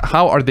 I mean,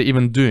 how are they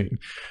even doing?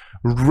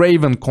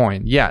 Raven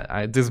coin,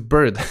 yeah, this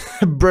bird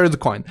bird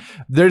coin,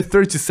 they're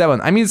 37.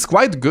 I mean, it's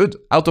quite good.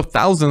 Out of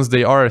thousands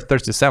they are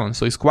 37,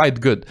 so it's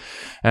quite good.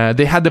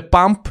 They had a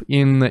pump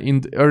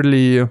in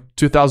early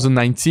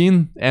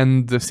 2019,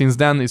 and since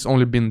then it's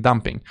only been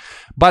dumping.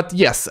 But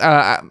yes,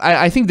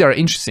 I think they are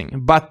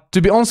interesting, but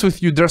to be honest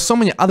with you, there are so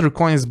many other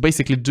coins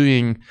basically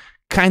doing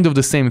kind of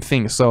the same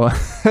thing. So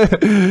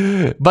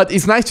but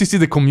it's nice to see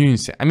the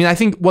community. I mean, I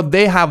think what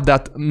they have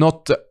that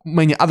not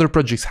many other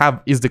projects have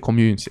is the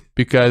community,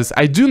 because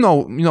I do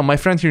know, you know, my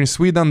friend here in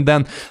Sweden,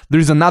 then there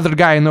is another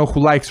guy I know who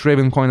likes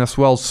Raven coin as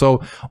well.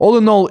 So all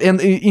in all, and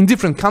in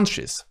different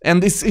countries,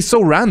 and it's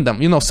so random,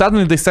 you know,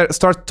 suddenly they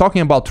start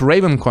talking about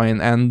Raven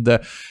coin, and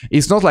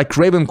it's not like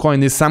Raven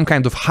coin is some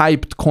kind of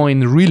hyped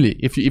coin really.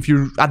 If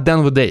you at the end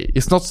of the day,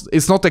 it's not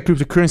a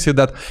cryptocurrency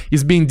that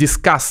is being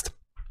discussed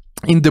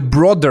in the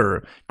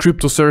broader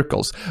crypto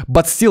circles,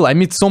 but still I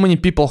meet so many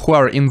people who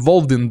are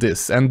involved in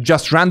this, and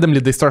just randomly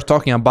they start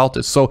talking about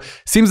it. So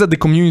seems that the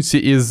community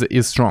is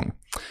strong.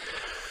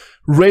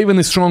 Raven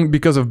is strong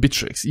because of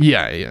Bittrex.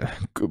 Yeah,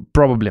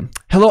 probably.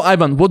 Hello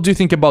Ivan, what do you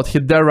think about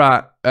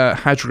Hedera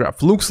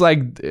hydrograph? Looks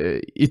like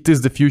it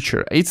is the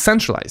future. It's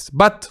centralized,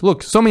 but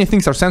look, so many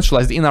things are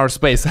centralized in our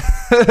space.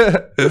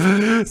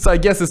 So I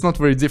guess it's not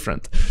very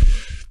different.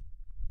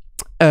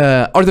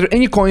 Are there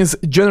any coins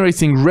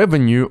generating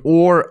revenue,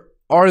 or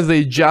are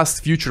they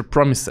just future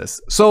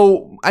promises?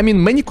 So, I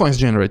mean, many coins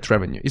generate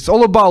revenue. It's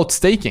all about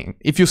staking.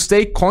 If you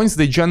stake coins,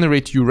 they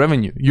generate you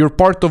revenue. You're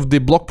part of the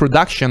block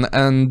production,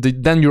 and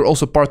then you're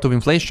also part of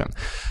inflation.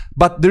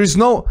 But there is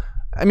no,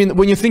 I mean,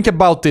 when you think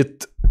about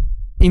it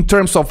in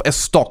terms of a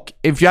stock,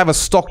 if you have a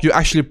stock, you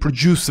actually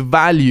produce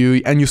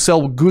value and you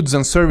sell goods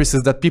and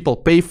services that people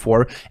pay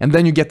for, and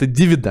then you get a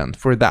dividend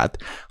for that.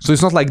 So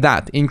it's not like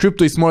that. In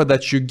crypto, it's more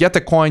that you get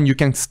a coin, you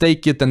can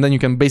stake it, and then you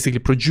can basically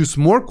produce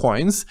more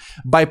coins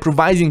by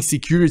providing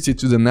security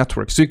to the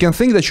network. So you can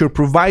think that you're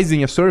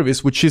providing a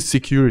service which is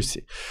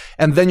security,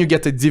 and then you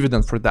get a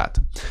dividend for that.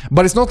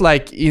 But it's not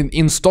like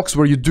in stocks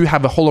where you do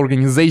have a whole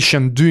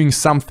organization doing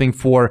something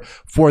for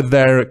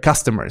their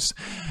customers.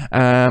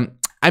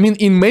 I mean,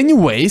 in many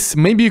ways,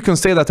 maybe you can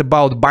say that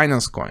about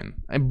Binance coin.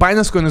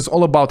 Binance coin is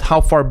all about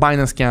how far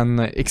Binance can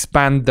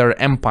expand their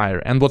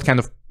empire and what kind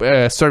of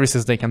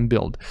services they can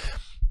build.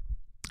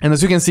 And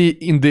as you can see,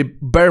 in the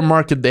bear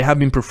market, they have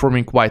been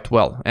performing quite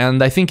well.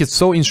 And I think it's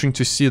so interesting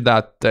to see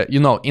that,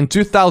 you know, in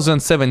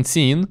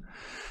 2017,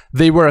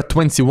 they were at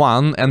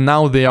 21, and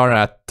now they are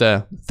at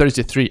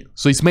 33.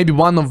 So it's maybe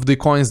one of the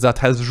coins that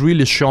has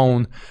really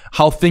shown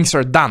how things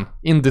are done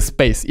in this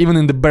space, even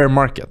in the bear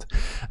market.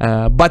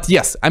 But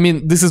yes, I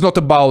mean, this is not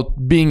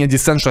about being a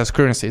decentralized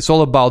currency. It's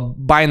all about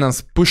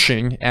Binance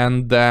pushing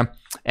and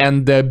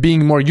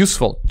being more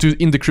useful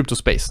in the crypto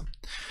space.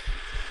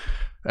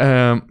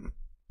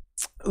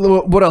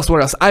 What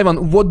else?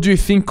 Ivan, what do you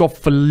think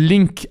of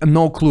Link?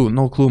 No clue,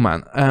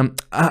 man.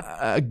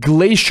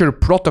 Glacier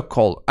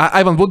protocol.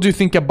 Ivan, what do you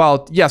think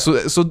about? Yeah, so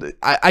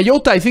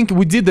IOTA. I think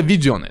we did a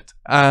video on it.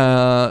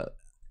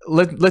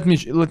 Let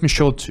me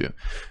show it to you.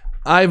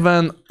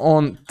 Ivan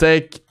on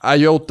Tech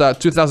IOTA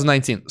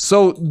 2019.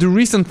 So the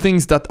recent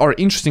things that are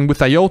interesting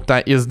with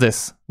IOTA is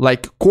this,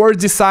 like core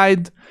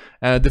decide,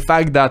 the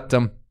fact that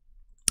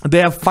they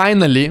have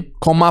finally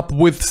come up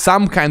with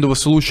some kind of a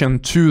solution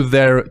to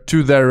their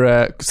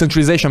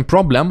centralization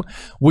problem.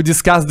 We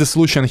discussed the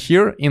solution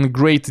here in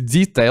great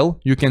detail.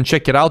 You can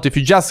check it out. If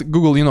you just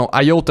Google, you know,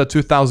 IOTA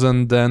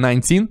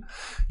 2019,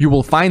 you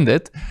will find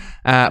it.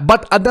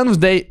 But at the end of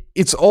the day,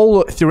 it's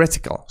all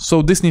theoretical.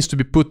 So this needs to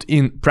be put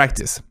in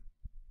practice.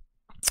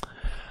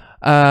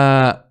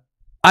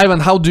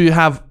 Ivan, how do you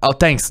have? Oh,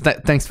 thanks,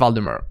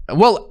 Valdemar.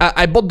 Well,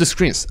 I bought the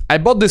screens.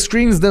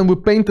 Then we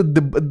painted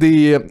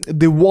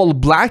the wall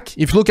black.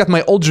 If you look at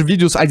my older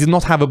videos, I did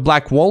not have a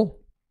black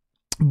wall,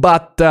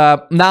 but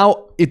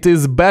now it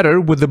is better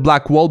with the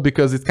black wall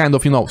because it's kind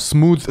of, you know,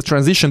 smooth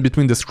transition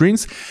between the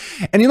screens.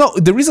 And you know,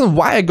 the reason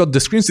why I got the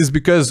screens is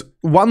because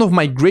one of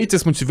my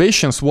greatest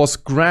motivations was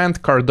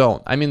Grant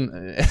Cardone. I mean,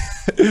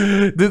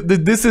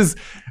 this is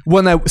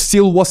when I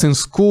still was in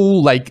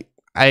school, like,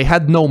 I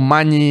had no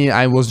money.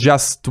 I was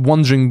just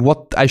wondering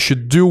what I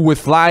should do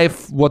with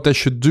life, what I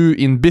should do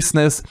in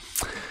business.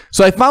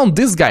 So I found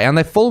this guy and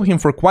I followed him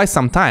for quite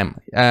some time.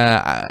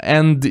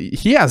 And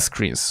he has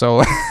screens.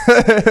 So,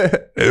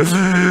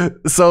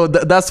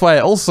 that's why I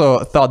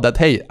also thought that,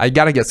 hey, I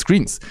gotta get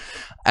screens.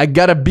 I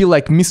gotta be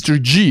like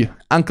Mr. G,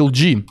 Uncle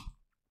G.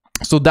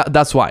 So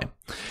that's why.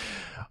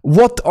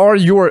 What are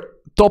your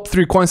top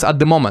 3 coins at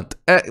the moment?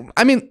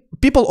 I mean,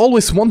 people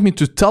always want me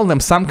to tell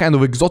them some kind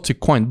of exotic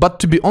coin, but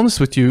to be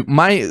honest with you,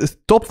 my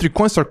top 3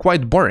 coins are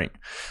quite boring.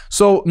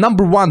 So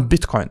number 1,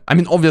 Bitcoin. I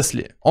mean,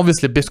 obviously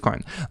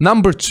Bitcoin.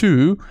 Number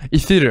 2,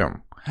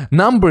 Ethereum.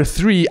 Number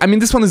 3, I mean,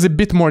 this one is a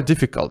bit more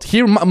difficult.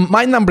 Here,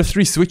 my number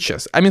 3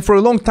 switches. I mean, for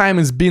a long time,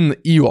 it's been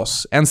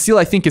EOS. And still,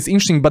 I think it's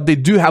interesting, but they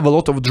do have a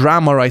lot of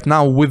drama right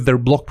now with their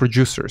block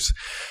producers.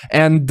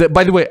 And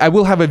by the way, I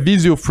will have a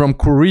video from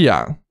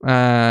Korea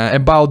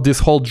about this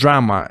whole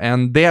drama.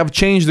 And they have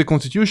changed the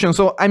constitution.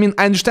 So, I mean,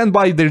 I understand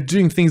why they're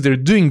doing things they're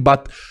doing,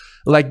 but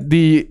like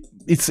the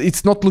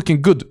it's not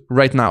looking good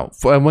right now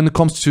when it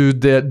comes to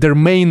their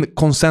main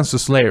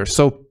consensus layer.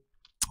 So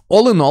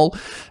all in all,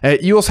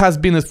 EOS has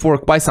been it for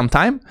quite some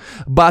time,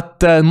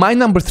 but my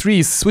number 3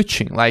 is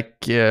switching. Like,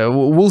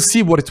 we'll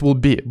see what it will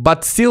be.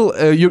 But still,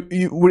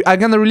 I'm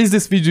gonna release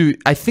this video,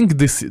 I think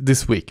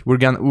this week.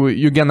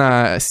 You're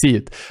gonna see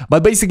it.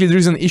 But basically, there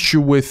is an issue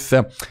with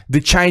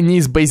the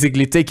Chinese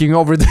basically taking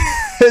over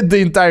the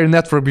entire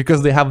network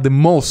because they have the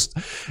most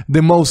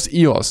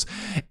EOS.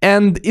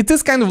 And it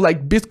is kind of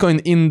like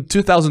Bitcoin in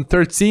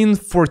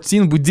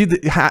 2013-14. We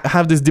did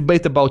have this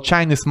debate about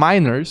Chinese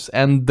miners,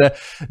 and the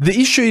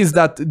issue is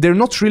that they're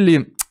not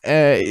really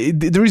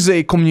there is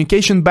a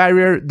communication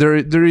barrier,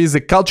 there is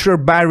a cultural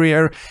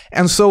barrier,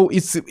 and so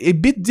it's a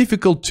bit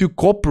difficult to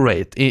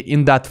cooperate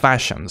in that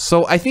fashion.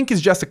 So I think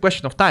it's just a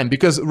question of time,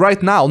 because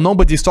right now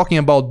nobody's talking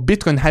about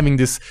Bitcoin having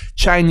this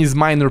Chinese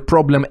miner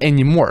problem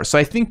anymore. So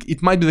I think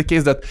it might be the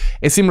case that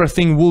a similar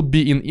thing will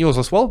be in EOS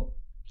as well.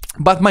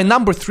 But my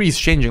number 3 is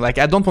changing. Like,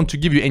 I don't want to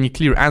give you any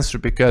clear answer,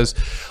 because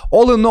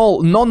all in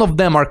all, none of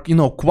them are, you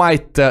know,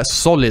 quite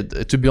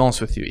solid, to be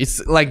honest with you. It's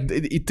like,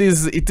 it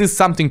is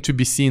something to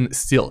be seen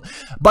still.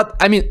 But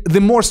I mean, the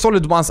more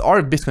solid ones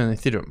are Bitcoin and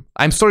Ethereum.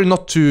 I'm sorry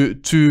not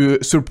to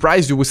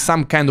surprise you with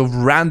some kind of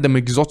random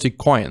exotic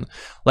coin.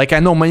 Like,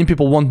 I know many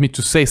people want me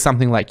to say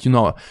something like, you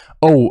know,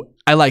 oh,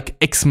 I like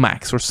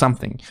XMax or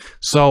something.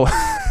 So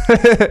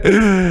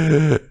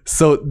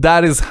so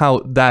that is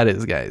how that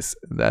is, guys.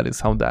 That is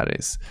how that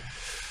is.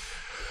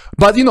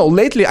 But you know,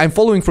 lately I'm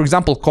following, for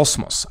example,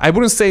 Cosmos. I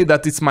wouldn't say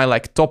that it's my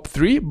like top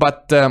 3,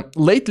 but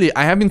lately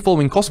I have been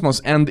following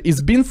Cosmos, and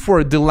it's been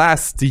for the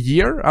last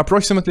year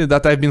approximately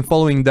that I've been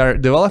following their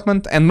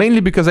development, and mainly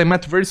because I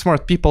met very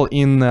smart people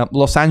in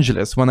Los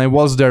Angeles when I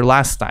was there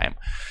last time.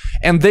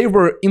 And they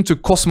were into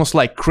Cosmos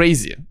like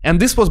crazy. And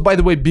this was, by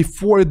the way,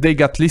 before they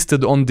got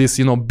listed on these,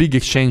 you know, big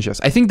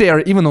exchanges. I think they are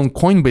even on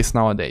Coinbase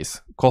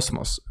nowadays,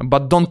 Cosmos.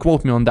 But don't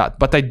quote me on that.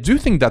 But I do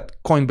think that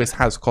Coinbase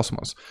has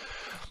Cosmos.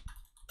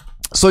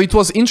 So it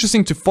was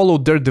interesting to follow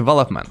their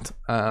development.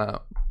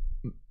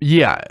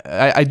 Yeah,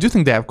 I do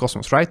think they have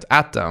Cosmos, right?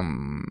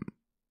 Atom.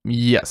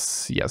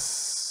 Yes.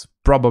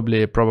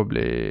 Probably,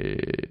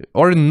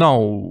 or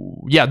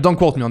no. Yeah, don't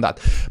quote me on that.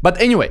 But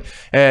anyway,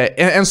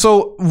 and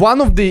so one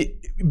of the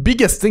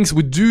biggest things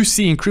we do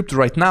see in crypto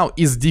right now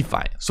is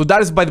DeFi. So that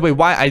is, by the way,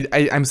 why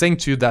I'm saying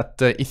to you that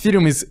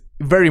Ethereum is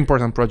a very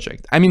important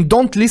project. I mean,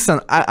 don't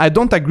listen. I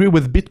don't agree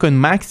with Bitcoin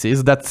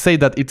maxis that say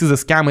that it is a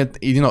scam.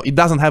 It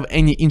doesn't have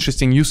any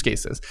interesting use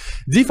cases.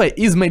 DeFi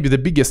is maybe the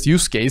biggest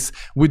use case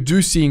we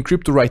do see in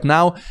crypto right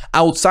now,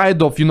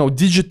 outside of, you know,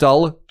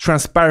 digital,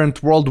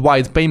 transparent,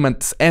 worldwide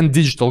payments and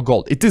digital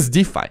gold. It is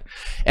DeFi.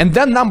 And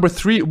then number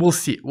 3, we'll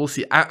see.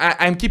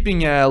 I'm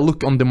keeping a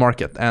look on the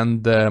market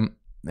and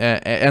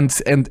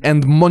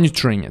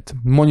monitoring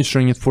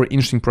it for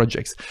interesting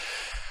projects.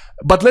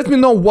 But let me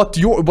know what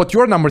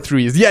your number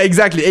 3 is. Yeah,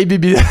 exactly.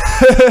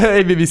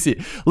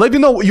 ABBC. Let me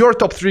know your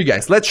top 3,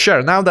 guys. Let's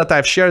share. Now that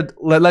I've shared,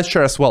 let's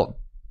share as well.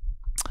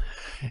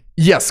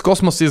 Yes,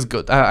 Cosmos is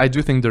good. I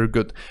do think they're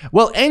good.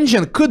 Well,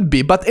 Engine could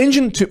be, but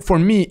Engine for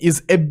me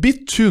is a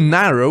bit too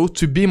narrow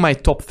to be my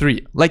top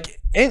 3. Like,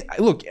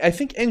 look, I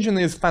think Engine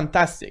is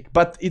fantastic,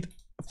 but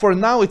for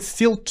now it's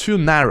still too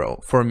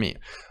narrow for me.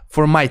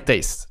 For my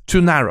taste,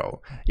 too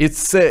narrow.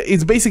 It's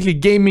basically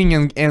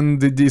gaming and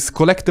these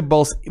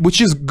collectibles,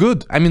 which is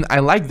good. I mean, I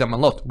like them a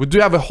lot. We do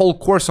have a whole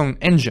course on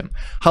Engine,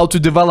 how to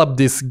develop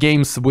these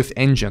games with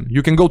Engine.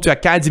 You can go to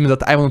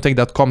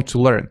academy.ivanotech.com to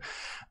learn.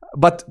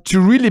 But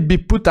to really be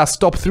put as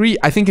top 3,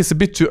 I think it's a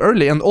bit too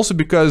early, and also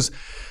because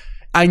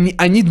I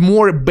need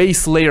more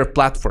base layer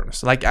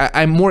platforms. Like,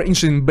 I'm more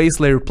interested in base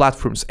layer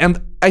platforms. And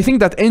I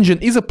think that Engine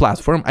is a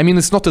platform. I mean,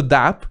 it's not a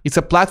dApp. It's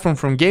a platform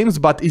from games,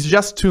 but it's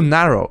just too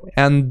narrow.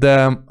 And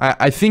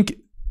I think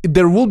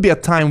there will be a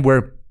time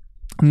where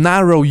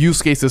narrow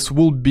use cases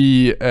will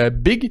be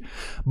big,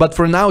 but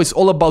for now it's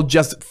all about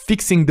just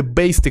fixing the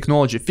base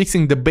technology,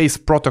 fixing the base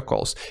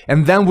protocols,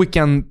 and then we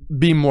can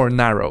be more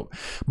narrow.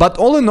 But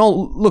all in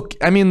all, look,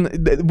 I mean,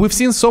 we've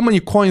seen so many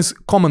coins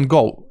come and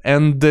go,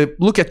 and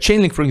look at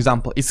Chainlink, for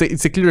example. It's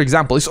a clear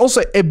example. It's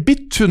also a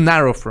bit too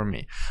narrow for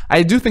me.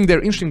 I do think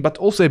they're interesting, but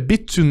also a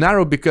bit too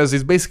narrow because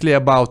it's basically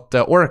about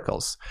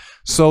oracles.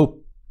 So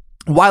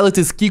while it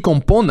is key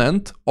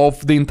component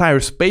of the entire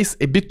space,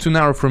 a bit too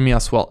narrow for me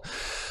as well.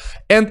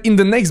 And in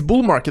the next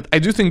bull market, I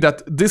do think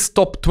that this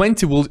top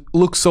 20 will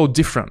look so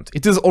different.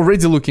 It is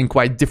already looking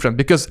quite different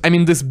because, I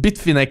mean, this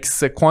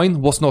bitfinex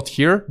coin was not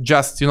here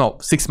just,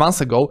 6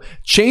 months ago.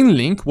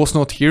 Chainlink was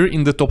not here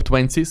in the top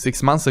 20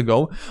 6 months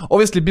ago.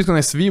 Obviously, Bitcoin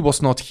SV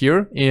was not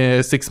here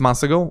 6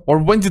 months ago. Or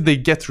when did they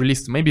get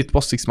released? Maybe it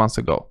was 6 months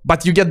ago.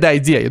 But you get the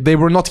idea. They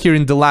were not here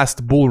in the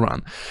last bull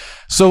run.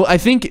 So I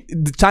think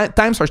the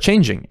times are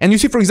changing. And you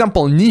see, for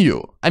example,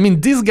 NEO. I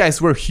mean, these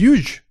guys were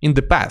huge in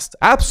the past,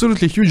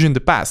 absolutely huge in the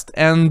past.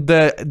 And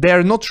they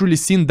are not really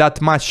seen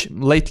that much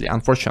lately,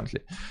 unfortunately.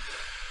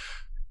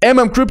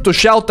 MM Crypto,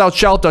 shout out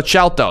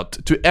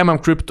to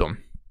MM Crypto.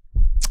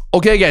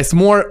 Okay, guys,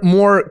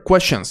 more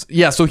questions.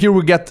 Yeah, so here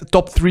we get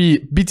top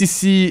 3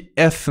 BTC,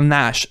 ETH,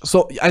 Nash.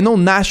 So I know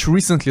Nash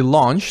recently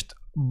launched,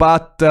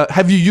 but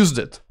have you used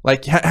it?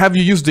 Like, have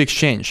you used the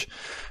exchange?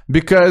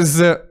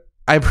 Because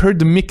I've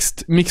heard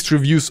mixed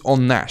reviews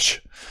on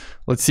Nash.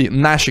 Let's see,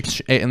 Nash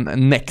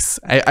Nex.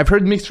 I've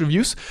heard mixed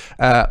reviews,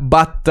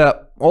 but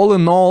all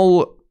in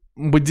all,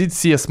 we did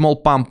see a small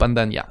pump and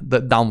then, yeah, the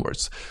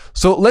downwards.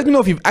 So let me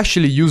know if you've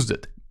actually used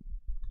it.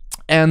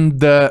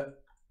 And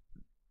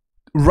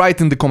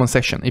write in the comment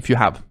section if you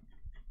have.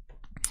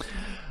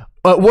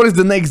 What is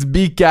the next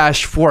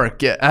Bcash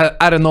fork?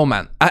 I don't know,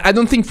 man. I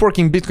don't think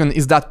forking Bitcoin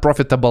is that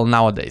profitable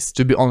nowadays,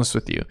 to be honest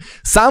with you.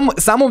 Some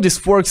of these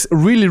forks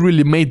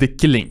really made the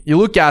killing. You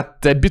look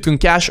at Bitcoin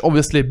Cash,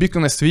 obviously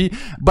Bitcoin SV,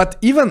 but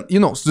even, you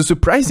know, the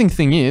surprising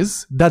thing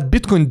is that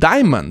Bitcoin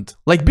Diamond,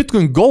 like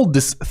Bitcoin Gold,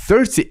 is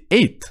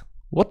 38.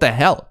 What the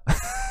hell?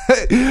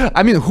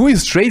 I mean, who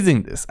is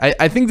trading this?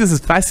 I think this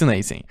is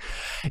fascinating.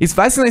 It's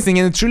fascinating,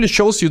 and it really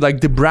shows you like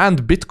the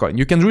brand Bitcoin.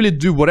 You can really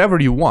do whatever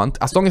you want.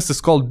 As long as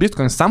it's called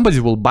Bitcoin, somebody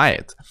will buy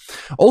it.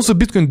 Also,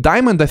 Bitcoin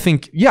Diamond, I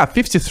think, yeah,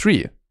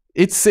 53.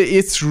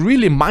 It's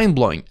really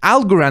mind-blowing.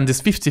 Algorand is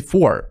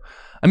 54.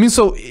 I mean,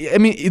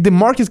 the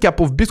market cap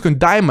of Bitcoin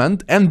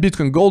Diamond and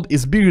Bitcoin Gold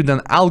is bigger than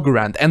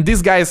Algorand, and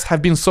these guys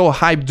have been so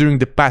hyped during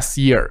the past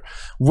year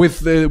with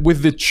the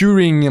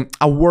Turing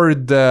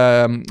Award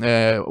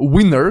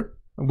winner,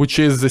 which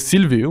is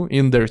Silvio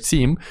in their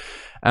team.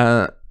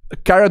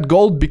 Carrot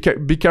Gold, be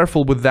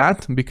careful with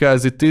that,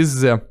 because it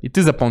is a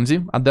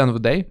Ponzi at the end of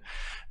the day.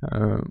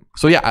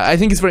 So yeah, I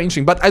think it's very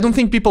interesting, but I don't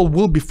think people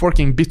will be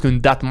forking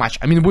Bitcoin that much.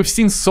 I mean, we've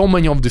seen so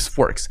many of these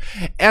forks,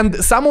 and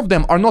some of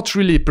them are not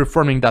really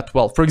performing that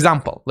well. For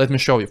example, let me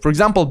show you. For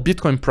example,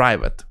 Bitcoin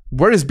Private.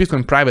 Where is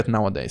Bitcoin Private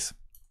nowadays?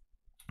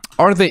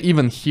 Are they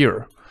even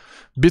here?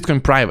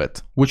 Bitcoin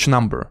Private, which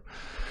number?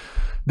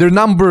 They're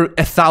number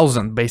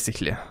 1,000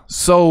 basically.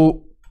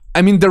 So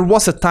I mean, there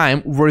was a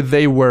time where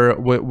they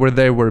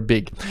were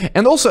big.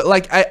 And also,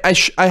 like,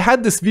 I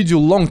had this video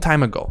long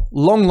time ago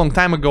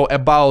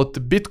about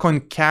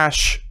Bitcoin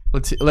Cash.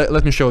 Let's see,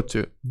 let me show it to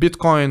you.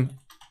 Bitcoin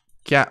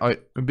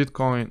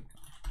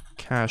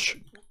Cash,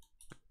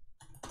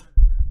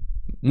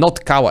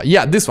 not Kawa.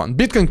 Yeah, this one,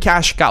 Bitcoin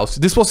Cash Cows.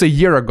 This was a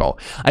year ago.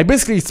 I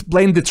basically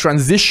explained the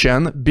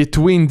transition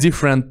between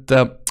different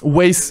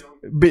ways.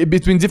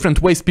 Between different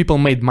ways people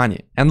made money.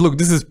 And look,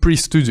 this is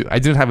pre-studio. I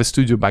didn't have a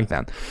studio back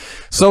then.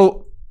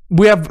 So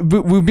we've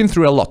been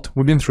through a lot.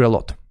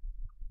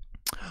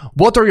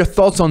 What are your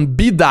thoughts on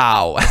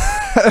BDAO?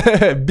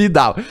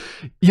 BDAO.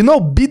 You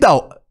know,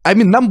 BDAO, I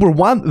mean, number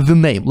one, the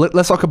name.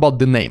 Let's talk about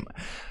the name.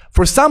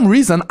 For some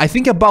reason, I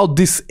think about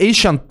these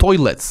Asian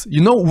toilets, you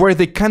know, where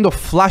they kind of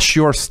flush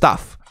your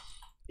stuff.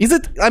 Is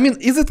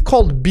it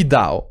called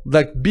BDAO?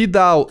 Like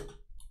BDAO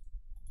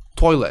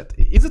toilet?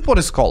 Is it what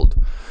it's called?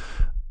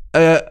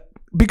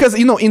 Because,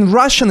 you know, in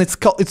Russian it's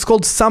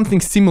called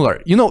something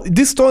similar. You know,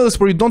 these toilets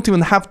where you don't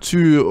even have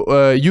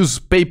to use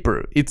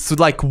paper. It's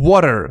like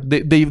water.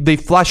 They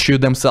flush you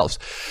themselves.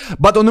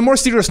 But on a more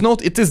serious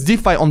note, it is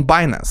DeFi on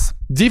Binance.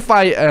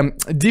 DeFi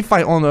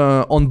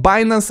on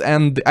Binance,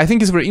 and I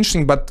think it's very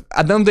interesting. But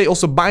at the end of the day,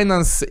 also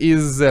Binance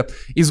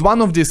is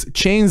one of these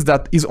chains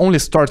that is only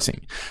starting.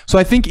 So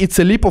I think it's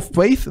a leap of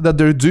faith that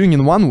they're doing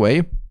in one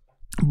way.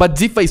 But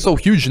DeFi is so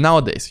huge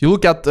nowadays. You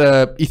look at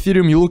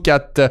Ethereum, you look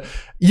at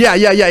yeah,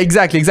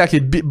 exactly.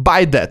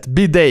 Buy that,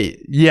 B-Day,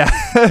 yeah,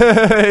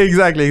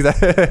 exactly.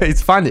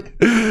 It's funny.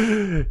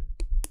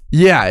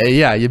 Yeah,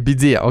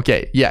 BD,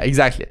 okay, yeah,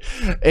 exactly.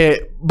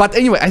 But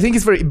anyway, I think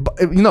it's very,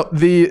 you know,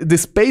 the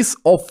space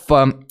of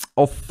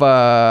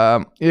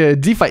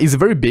DeFi is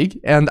very big,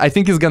 and I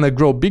think it's gonna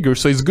grow bigger.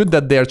 So it's good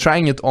that they are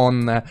trying it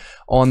on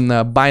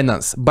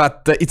Binance.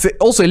 But it's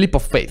also a leap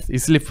of faith.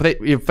 It's a leap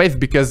of faith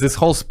because this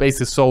whole space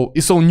is so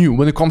new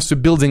when it comes to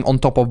building on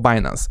top of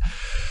Binance.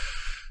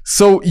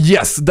 So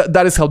yes,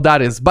 that is how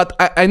that is. But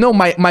I know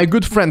my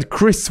good friend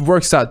Chris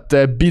works at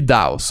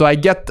BDAO, so I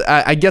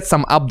get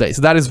some updates.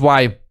 That is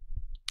why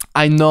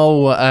I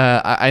know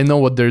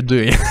what they're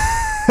doing.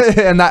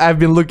 And I've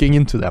been looking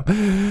into them.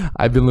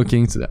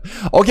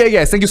 Okay,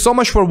 guys, thank you so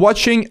much for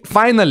watching.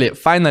 Finally,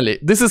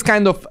 this is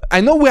kind of,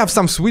 I know we have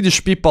some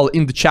Swedish people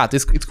in the chat.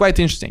 It's quite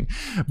interesting.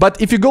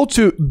 But if you go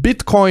to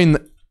Bitcoin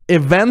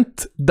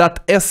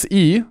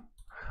event.se,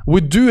 we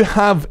do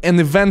have an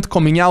event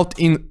coming up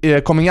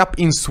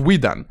in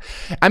Sweden.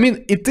 I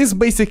mean, it is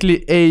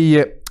basically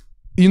a,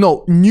 you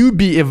know,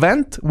 newbie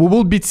event. We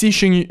will be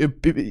teaching you,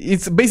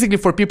 it's basically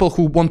for people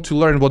who want to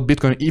learn what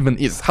Bitcoin even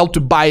is, how to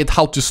buy it,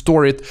 how to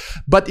store it.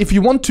 But if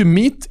you want to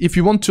meet, if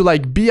you want to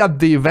like be at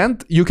the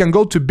event, you can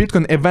go to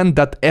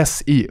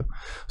bitcoinevent.se.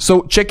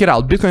 So check it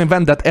out,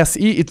 bitcoinevent.se.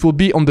 It will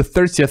be on the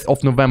 30th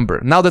of November.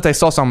 Now that I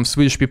saw some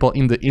Swedish people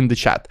in the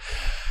chat.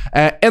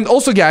 And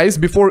also, guys,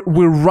 before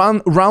we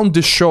round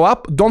this show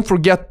up, don't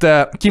forget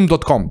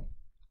kim.com.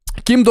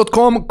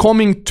 Kim.com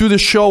coming to the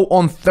show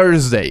on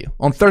Thursday.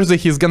 On Thursday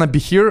he's gonna be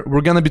here.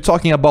 We're gonna be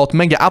talking about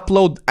Mega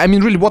Upload. I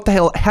mean, really, what the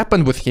hell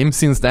happened with him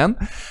since then?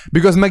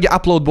 Because Mega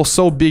Upload was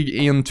so big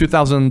in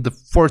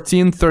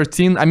 2014,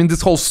 13. I mean,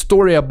 this whole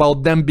story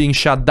about them being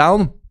shut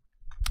down.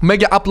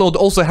 Mega Upload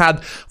also had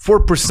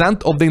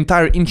 4% of the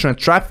entire internet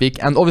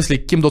traffic, and obviously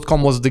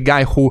Kim.com was the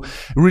guy who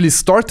really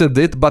started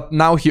it, but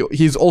now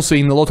he's also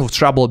in a lot of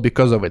trouble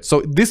because of it.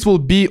 So this will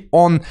be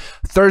on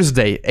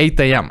Thursday, 8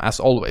 AM as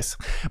always.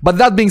 But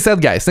that being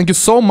said, guys, thank you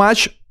so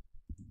much.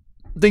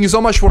 Thank you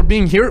so much for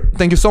being here.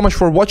 Thank you so much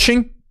for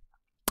watching.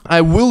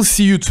 I will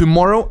see you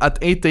tomorrow at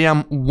 8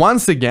 AM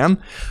once again.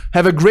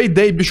 Have a great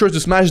day. Be sure to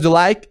smash the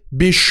like.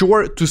 Be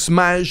sure to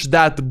smash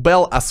that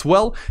bell as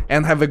well.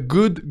 And have a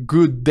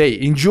good day.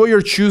 Enjoy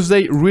your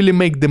Tuesday. Really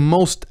make the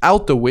most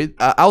out of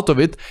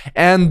it.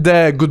 And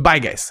goodbye,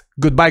 guys.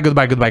 Goodbye.